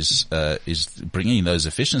developing is bringing those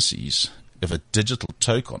efficiencies of a digital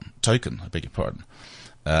token. I beg your pardon,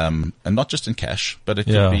 and not just in cash, but it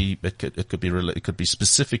could be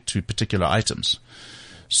specific to particular items.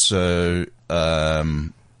 So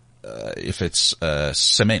if it's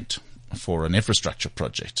cement for an infrastructure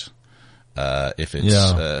project, if it's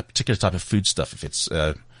a particular type of foodstuff, if it's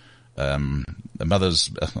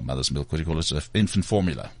mother's milk, what do you call it? Infant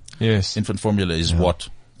formula. Yes. Infant formula is what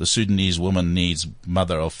the Sudanese woman needs,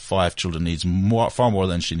 mother of 5 children needs far more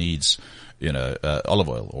than she needs, olive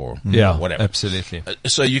oil or whatever. Absolutely.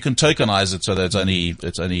 So you can tokenize it so that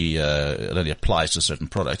it only applies to a certain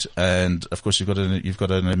product. And of course you've got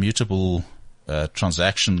an immutable,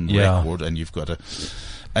 transaction record, and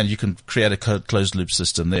and you can create a closed loop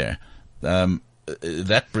system there.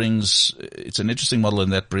 It's an interesting model,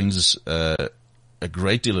 and that brings, a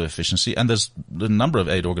great deal of efficiency, and there's the number of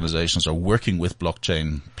aid organizations are working with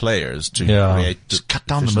blockchain players to create. Just cut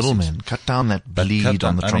down the middleman, cut down that bleed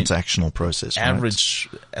on the transactional process.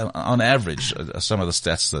 On average, some of the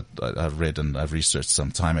stats that I've read and I've researched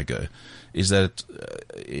some time ago is that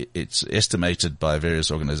it's estimated by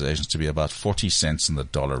various organizations to be about 40 cents in the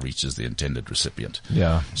dollar reaches the intended recipient.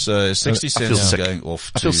 Yeah. So 60 cents is going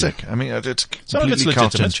off to... I feel sick. I mean, it's completely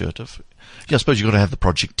counterintuitive. Yeah, I suppose you've got to have the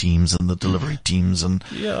project teams and the delivery teams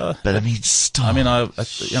but I mean, still. I mean,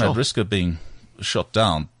 at risk of being shot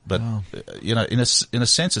down, but, in a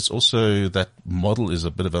sense, it's also that model is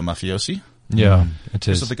a bit of a mafiosi. Yeah, it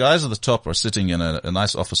is. So the guys at the top are sitting in a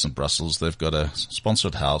nice office in Brussels. They've got a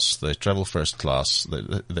sponsored house. They travel first class.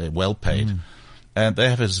 They're well paid. And they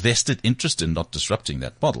have a vested interest in not disrupting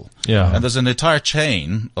that model. Yeah. And there's an entire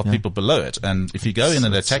chain of people below it. And if you go in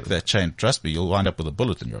and attack that chain, trust me, you'll wind up with a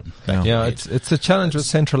bullet in your back. Yeah, it's a challenge with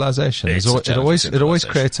centralization. It always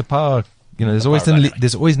creates a power. There's always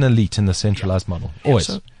an elite in the centralized model.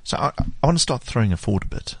 Always. So I want to start throwing it forward a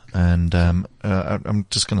bit, and I'm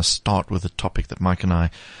just going to start with a topic that Mike and I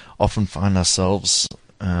often find ourselves,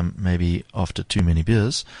 maybe after too many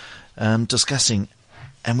beers, discussing,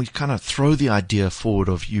 and we kind of throw the idea forward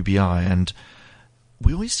of UBI, and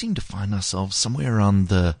we always seem to find ourselves somewhere around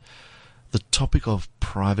the topic of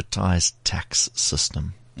privatized tax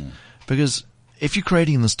system, because if you're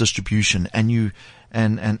creating this distribution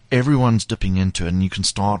and everyone's dipping into it, and you can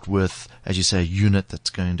start with, as you say, a unit that's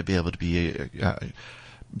going to be able to be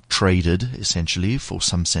traded essentially for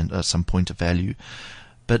some point of value.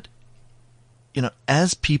 But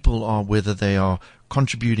as people are, whether they are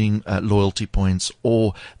contributing loyalty points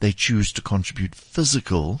or they choose to contribute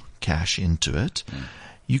physical cash into it,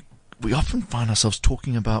 we often find ourselves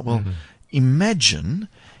talking about, imagine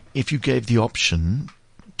if you gave the option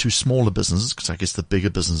to smaller businesses, because I guess the bigger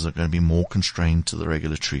businesses are going to be more constrained to the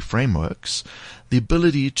regulatory frameworks, the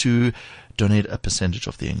ability to donate a percentage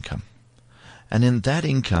of the income. And then that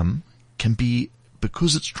income can be,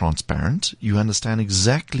 because it's transparent, you understand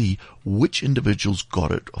exactly which individuals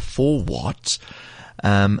got it for what,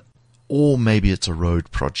 or maybe it's a road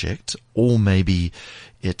project, or maybe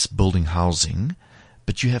it's building housing,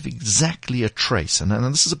 but you have exactly a trace. And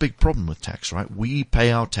this is a big problem with tax, right? We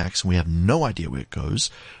pay our tax and we have no idea where it goes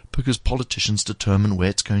because politicians determine where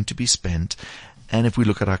it's going to be spent. And if we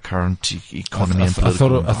look at our current economy and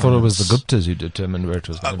political I thought it was the Guptas who determined where it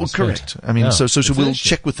was going to be spent. Correct. I mean, so we'll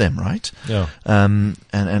check with them, right? Yeah. And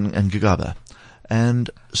Gugaba. And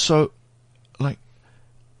so,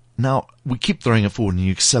 now we keep throwing it forward and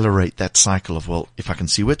you accelerate that cycle of, well, if I can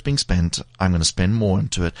see where it's being spent, I'm going to spend more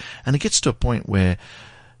into it. And it gets to a point where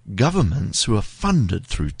governments who are funded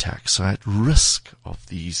through tax are at risk of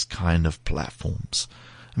these kind of platforms.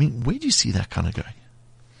 I mean, where do you see that kind of going?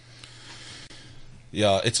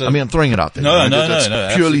 Yeah, I'm throwing it out there. No, purely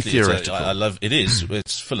absolutely. theoretical. I love it.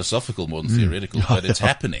 It's philosophical more than theoretical, but it's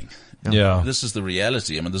happening. Yeah. This is the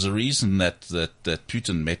reality. I mean, there's a reason that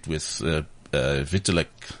Putin met with Vitalik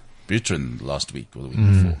Buterin last week or the week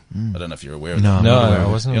before. I don't know if you're aware of that. No, I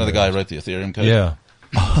wasn't. You know the guy who wrote the Ethereum code? Yeah.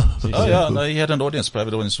 No, he had an audience,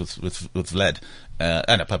 private audience with Vlad,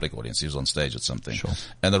 and a public audience. He was on stage at something. Sure.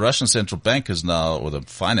 And the Russian central bank is now, or the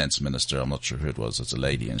finance minister, I'm not sure who it was, it's a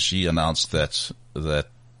lady, and she announced that the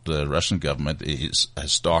Russian government has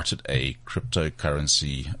started a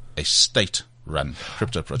cryptocurrency, a state-run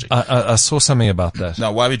crypto project. I saw something about that.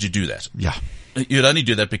 Now, why would you do that? Yeah. You'd only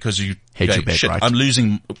do that because you Hedge go, your bet, shit, right?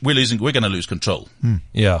 we're going to lose control.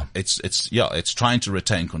 Yeah. It's trying to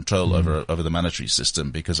retain control over the monetary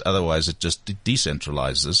system because otherwise it just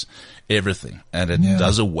decentralizes everything and it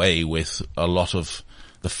does away with a lot of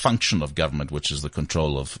the function of government, which is the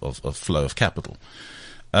control of flow of capital.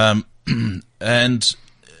 And, in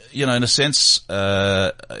a sense,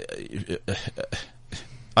 it's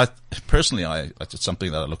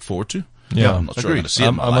something that I look forward to. Yeah. I'm not sure I'm going to see it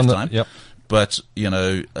in my lifetime. Yep. But,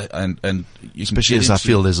 and you Especially as I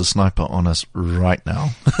feel there's a sniper on us right now.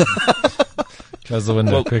 Close the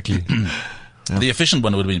window quickly. The efficient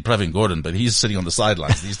one would have been Pravin Gordhan, but he's sitting on the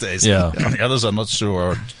sidelines these days. Yeah. And the others I'm not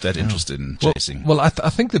sure are that interested in chasing. Well, I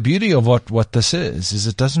think the beauty of what this is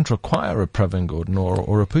it doesn't require a Pravin Gordhan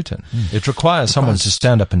or a Putin. It requires someone to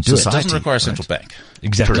stand up and do It doesn't require a central bank.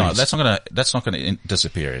 Exactly. No, that's not going to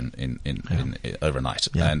disappear in overnight.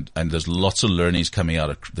 Yeah. And there's lots of learnings coming out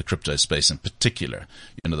of the crypto space in particular.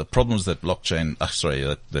 The problems that Bitcoin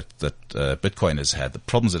has had, the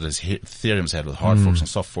problems that Ethereum's had with hard forks and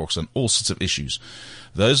soft forks and all sorts of issues.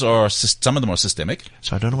 Those are, some of them are systemic.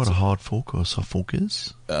 So I don't know what a hard fork or a soft fork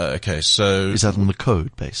is. Okay, so. Is that on the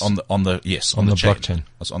code base? On the blockchain.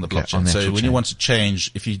 It's on the blockchain. On the so when chain. you want to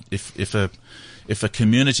change, if a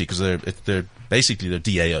community, because they're basically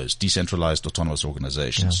DAOs, decentralized autonomous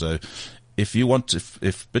organizations. Yeah. So if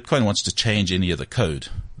Bitcoin wants to change any of the code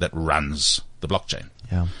that runs the blockchain,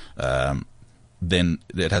 then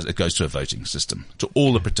it goes to a voting system to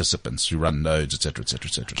all the participants who run nodes, et cetera, et cetera,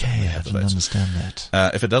 et cetera. Okay, I didn't understand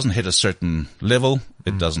that. If it doesn't hit a certain level,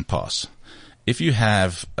 it doesn't pass. If you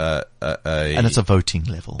have and it's a voting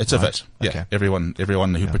level. It's right? a vote. Yeah, okay.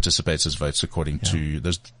 everyone who participates as votes according to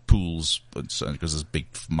those pools, because there's big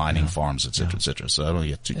mining farms, et cetera, et cetera. So I don't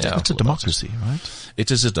get too technical. It's a democracy, right? It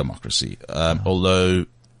is a democracy. Although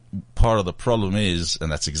part of the problem is,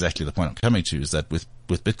 and that's exactly the point I'm coming to, is that with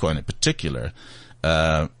Bitcoin in particular,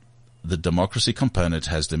 the democracy component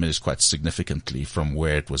has diminished quite significantly from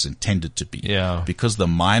where it was intended to be. Yeah. Because the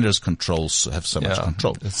miners have so much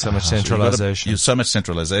control. It's so much centralization. So much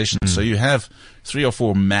centralization. So you have 3 or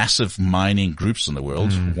 4 massive mining groups in the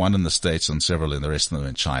world, one in the States and several in the rest of them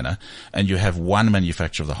in China, and you have one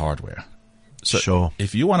manufacturer of the hardware. So sure.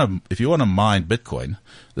 If you want to mine Bitcoin,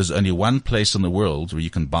 there's only one place in the world where you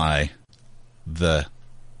can buy the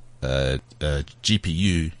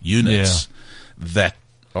GPU units that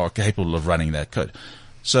are capable of running that code.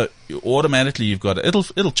 So automatically you've got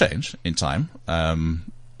it'll change in time.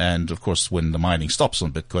 And of course, when the mining stops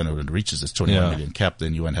on Bitcoin or it reaches its 21 million cap,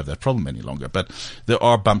 then you won't have that problem any longer. But there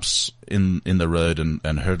are bumps in the road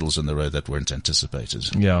and hurdles in the road that weren't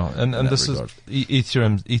anticipated. Yeah, and this regard. is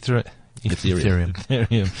Ethereum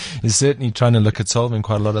is certainly trying to look at solving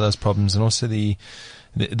quite a lot of those problems, and also the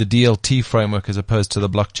DLT framework as opposed to the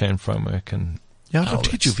blockchain framework. And I'd love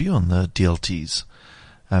to get your view on the DLTs.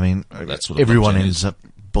 I mean, that's what everyone ends up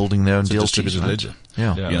building their own it's a DLTs. Distributed right? ledger.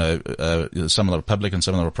 Yeah. Some of them are public and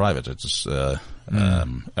some of them are private. It's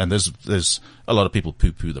and there's a lot of people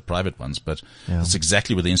poo-poo the private ones, but it's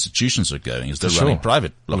exactly where the institutions are going. Is they're running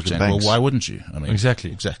private blockchain? Well, why wouldn't you? I mean,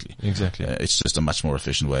 exactly. It's just a much more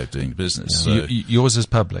efficient way of doing business. Yeah. So, yours is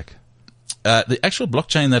public. The actual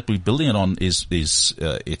blockchain that we're building it on is it's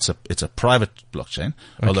a private blockchain,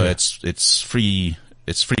 although it's free.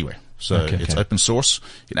 It's freeware. So it's open source.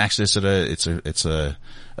 You can access it. It's a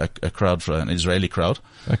crowd, for an Israeli crowd.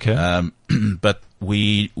 Okay. But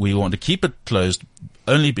we want to keep it closed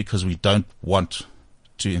only because we don't want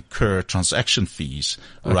to incur transaction fees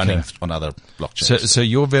running on other blockchains. So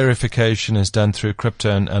your verification is done through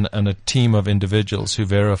crypto and a team of individuals who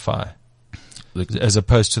verify, as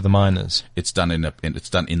opposed to the miners. It's done in the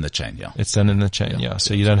chain. Yeah, it's done in the chain. Yeah.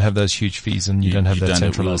 So you don't have those huge fees, and you don't have that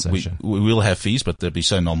centralization. We will have fees, but they'll be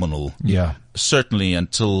so nominal. Yeah. Certainly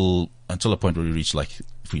until a point where we reach, like,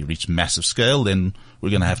 if we reach massive scale, then we're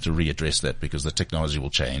going to have to readdress that because the technology will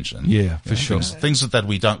change. And for sure. Things that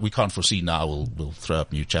we can't foresee now will throw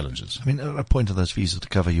up new challenges. I mean, a point of those fees is to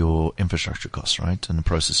cover your infrastructure costs, right? And the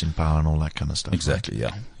processing power and all that kind of stuff. Exactly.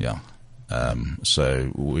 Right? Yeah.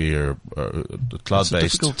 So we're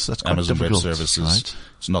cloud-based Amazon Web Services.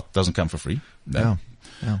 Right? Doesn't come for free. No.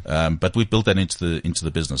 Yeah. But we built that into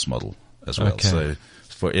the business model as well. Okay. So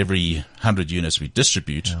for every 100 units we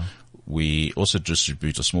distribute, we also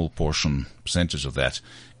distribute a small percentage of that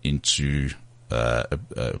into part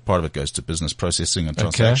of it goes to business processing and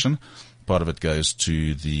transaction. Okay. Part of it goes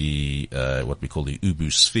to the what we call the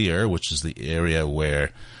Ubu sphere, which is the area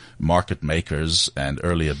where market makers and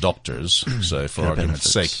early adopters. So for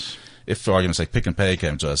argument's sake, Pick n Pay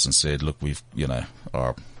came to us and said, look, we've,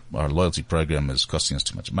 our loyalty program is costing us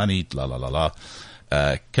too much money,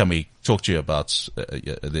 can we talk to you about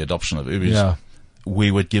the adoption of Ubus? Yeah.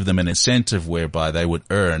 We would give them an incentive whereby they would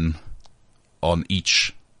earn on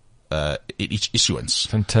each issuance.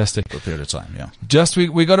 Fantastic. For a period of time, yeah. Just,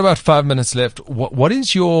 we got about 5 minutes left. What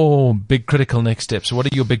is your big critical next steps? What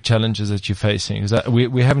are your big challenges that you're facing?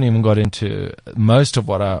 We haven't even got into most of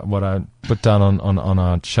what I put down on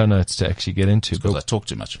our show notes to actually get into. Because I talk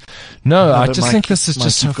too much. No, I just think this is Mike,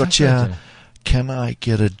 just so fascinating. Can I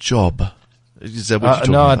get a job? Is that what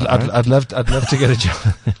you're talking about? I'd love to get a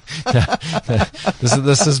job.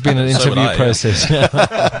 This has been an interview process.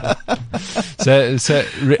 So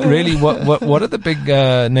really, what are the big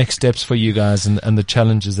next steps for you guys and the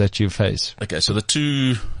challenges that you face? Okay, so the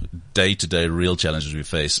two day-to-day real challenges we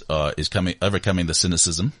face is overcoming the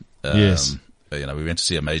cynicism. Yes. We went to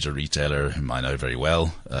see a major retailer whom I know very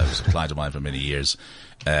well. Was a client of mine for many years,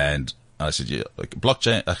 and I said, yeah, like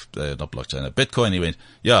blockchain, not blockchain, Bitcoin. He went,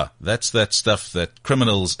 yeah, that's that stuff that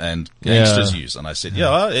criminals and gangsters use. And I said,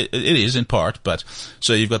 yeah, it is in part, but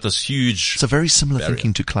so you've got this huge. It's a very similar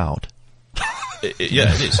thinking to cloud.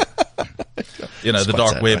 Yeah, it is. The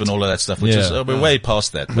dark web and all of that stuff, which is, we're way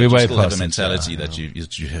past that. We're way past have a mentality that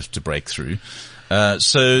you have to break through.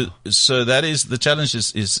 So that is the challenge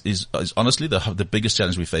is honestly the biggest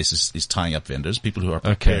challenge we face is tying up vendors, people who are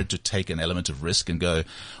prepared to take an element of risk and go,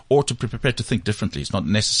 or to be prepared to think differently. It's not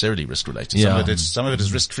necessarily risk related. Some of it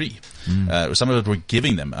is risk free. Some of it we're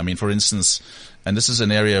giving them. I mean, for instance, and this is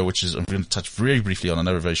an area which is I'm going to touch very briefly on. I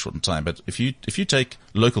know we're very short in time, but if you take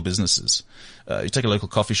local businesses, you take a local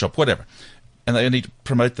coffee shop, whatever, and they need to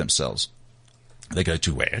promote themselves, they go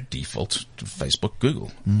to where? Default to Facebook,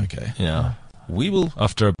 Google. Okay. Yeah. We will,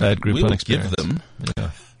 after a bad Groupon experience,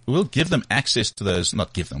 we'll give them access to those.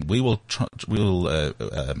 Not give them. We will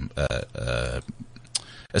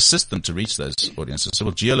assist them to reach those audiences. So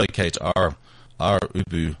we'll geolocate our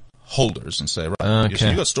Ubu holders and say, right, so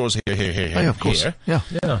you've got stores here, of course. Here.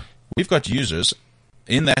 Yeah. We've got users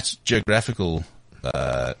in that geographical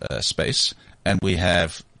space, and we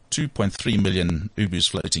have 2.3 million Ubus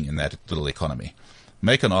floating in that little economy.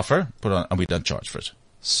 Make an offer, put on, and we don't charge for it.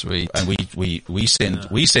 Sweet. And we send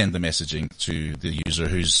the messaging to the user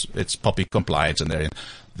it's POPI compliant, and they're in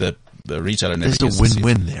the retailer. There's a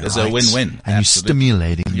win-win there. There's a win-win, and you're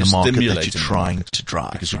stimulating the market that you're trying to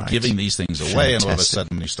drive, because you're giving these things away, and all of a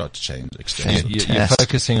sudden you start to change. You're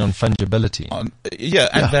focusing on fungibility, and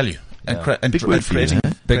value, and big word creating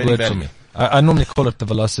big word for me. I normally call it the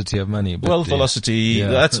velocity of money. But velocity,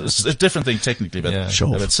 that's a different thing technically, but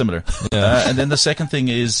it's similar. And then the second thing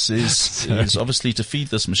is obviously to feed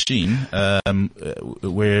this machine.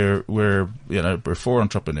 We're 4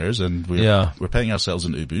 entrepreneurs, and we're paying ourselves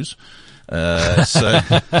in Ubus. So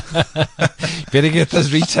better get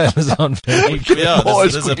those retailers on.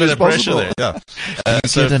 There's a bit of pressure there. Yeah,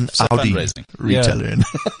 get an Audi retailer in.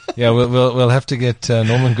 We'll have to get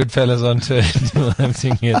Norman Goodfellas onto it. We'll have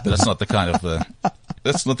to get that's not the kind of.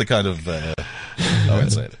 That's not the kind of. I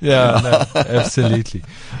would say it. Yeah, no, absolutely.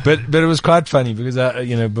 But it was quite funny because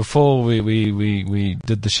before we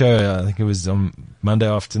did the show, I think it was on Monday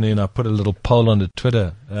afternoon, I put a little poll on the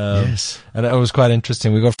Twitter. Yes. And it was quite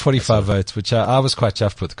interesting. We got 45 votes, which I was quite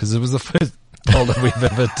chuffed with because it was the first poll that we've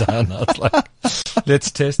ever done. I was like,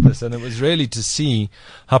 let's test this. And it was really to see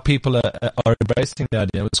how people are embracing the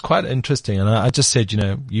idea. It was quite interesting. And I just said,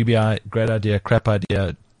 UBI, great idea, crap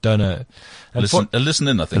idea. don't know. And Listen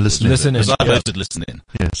in, I think. Listen in. Because I voted listen in.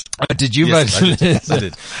 Yes. Did you Yes, vote? I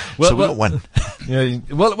did. So we got one. Yeah,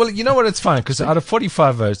 well, you know what? It's fine because out of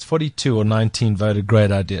 45 votes, 42 or 19 voted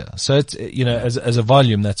great idea. So it's, as a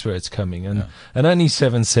volume, that's where it's coming. And only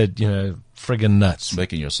 7 said, friggin' nuts.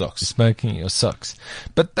 Smoking your socks. Smoking your socks.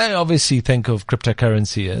 But they obviously think of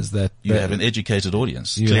cryptocurrency as that. You have an educated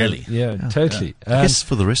audience, clearly. Yeah, totally. I guess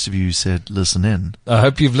for the rest of you who said listen in, I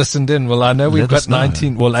hope you've listened in. Well, I know we've got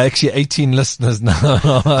 19, well, actually 18 listeners now.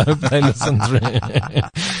 I hope they listen through.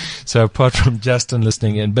 So apart from Justin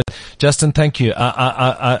listening in, but Justin, thank you.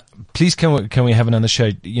 I please can we have another show?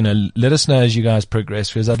 Let us know as you guys progress,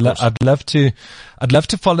 because I'd love to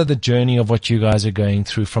follow the journey of what you guys are going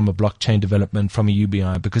through from a blockchain development, from a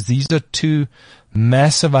UBI, because these are two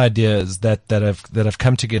massive ideas that have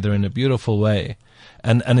come together in a beautiful way.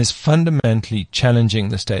 And is fundamentally challenging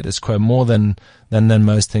the status quo more than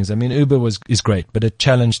most things. I mean, Uber is great, but it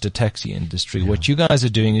challenged the taxi industry. Yeah. What you guys are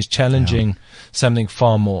doing is challenging something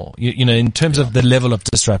far more. In terms of the level of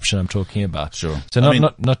disruption I'm talking about. Sure. So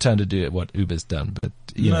not trying to do what Uber's done, but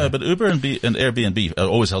but Uber and Airbnb are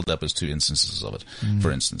always held up as two instances of it.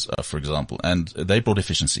 For instance, for example, and they brought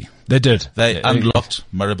efficiency. They did. They unlocked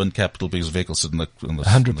Moribund capital because vehicles sit in the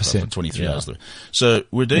 100% 23 hours there. So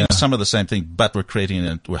we're doing some of the same thing, but we're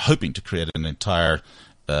hoping to create an entire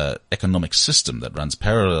economic system that runs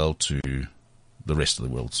parallel to the rest of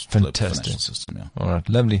the world's global financial system. Yeah. All right,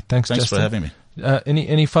 lovely. Thanks for Justin. having me.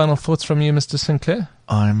 Any final thoughts from you, Mr. Sinclair?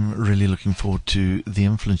 I'm really looking forward to the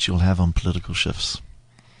influence you'll have on political shifts.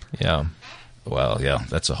 Yeah. Well,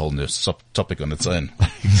 that's a whole new topic on its own.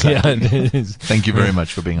 Yeah, it is. Thank you very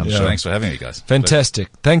much for being on the show. Thanks for having me, guys. Fantastic.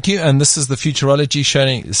 Thank you. And this is the Futurology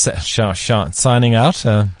signing out.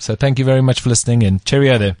 So thank you very much for listening, and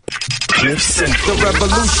cheerio there. Cliff Central. The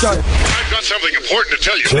revolution. I've got something important to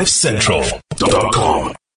tell you. CliffCentral.com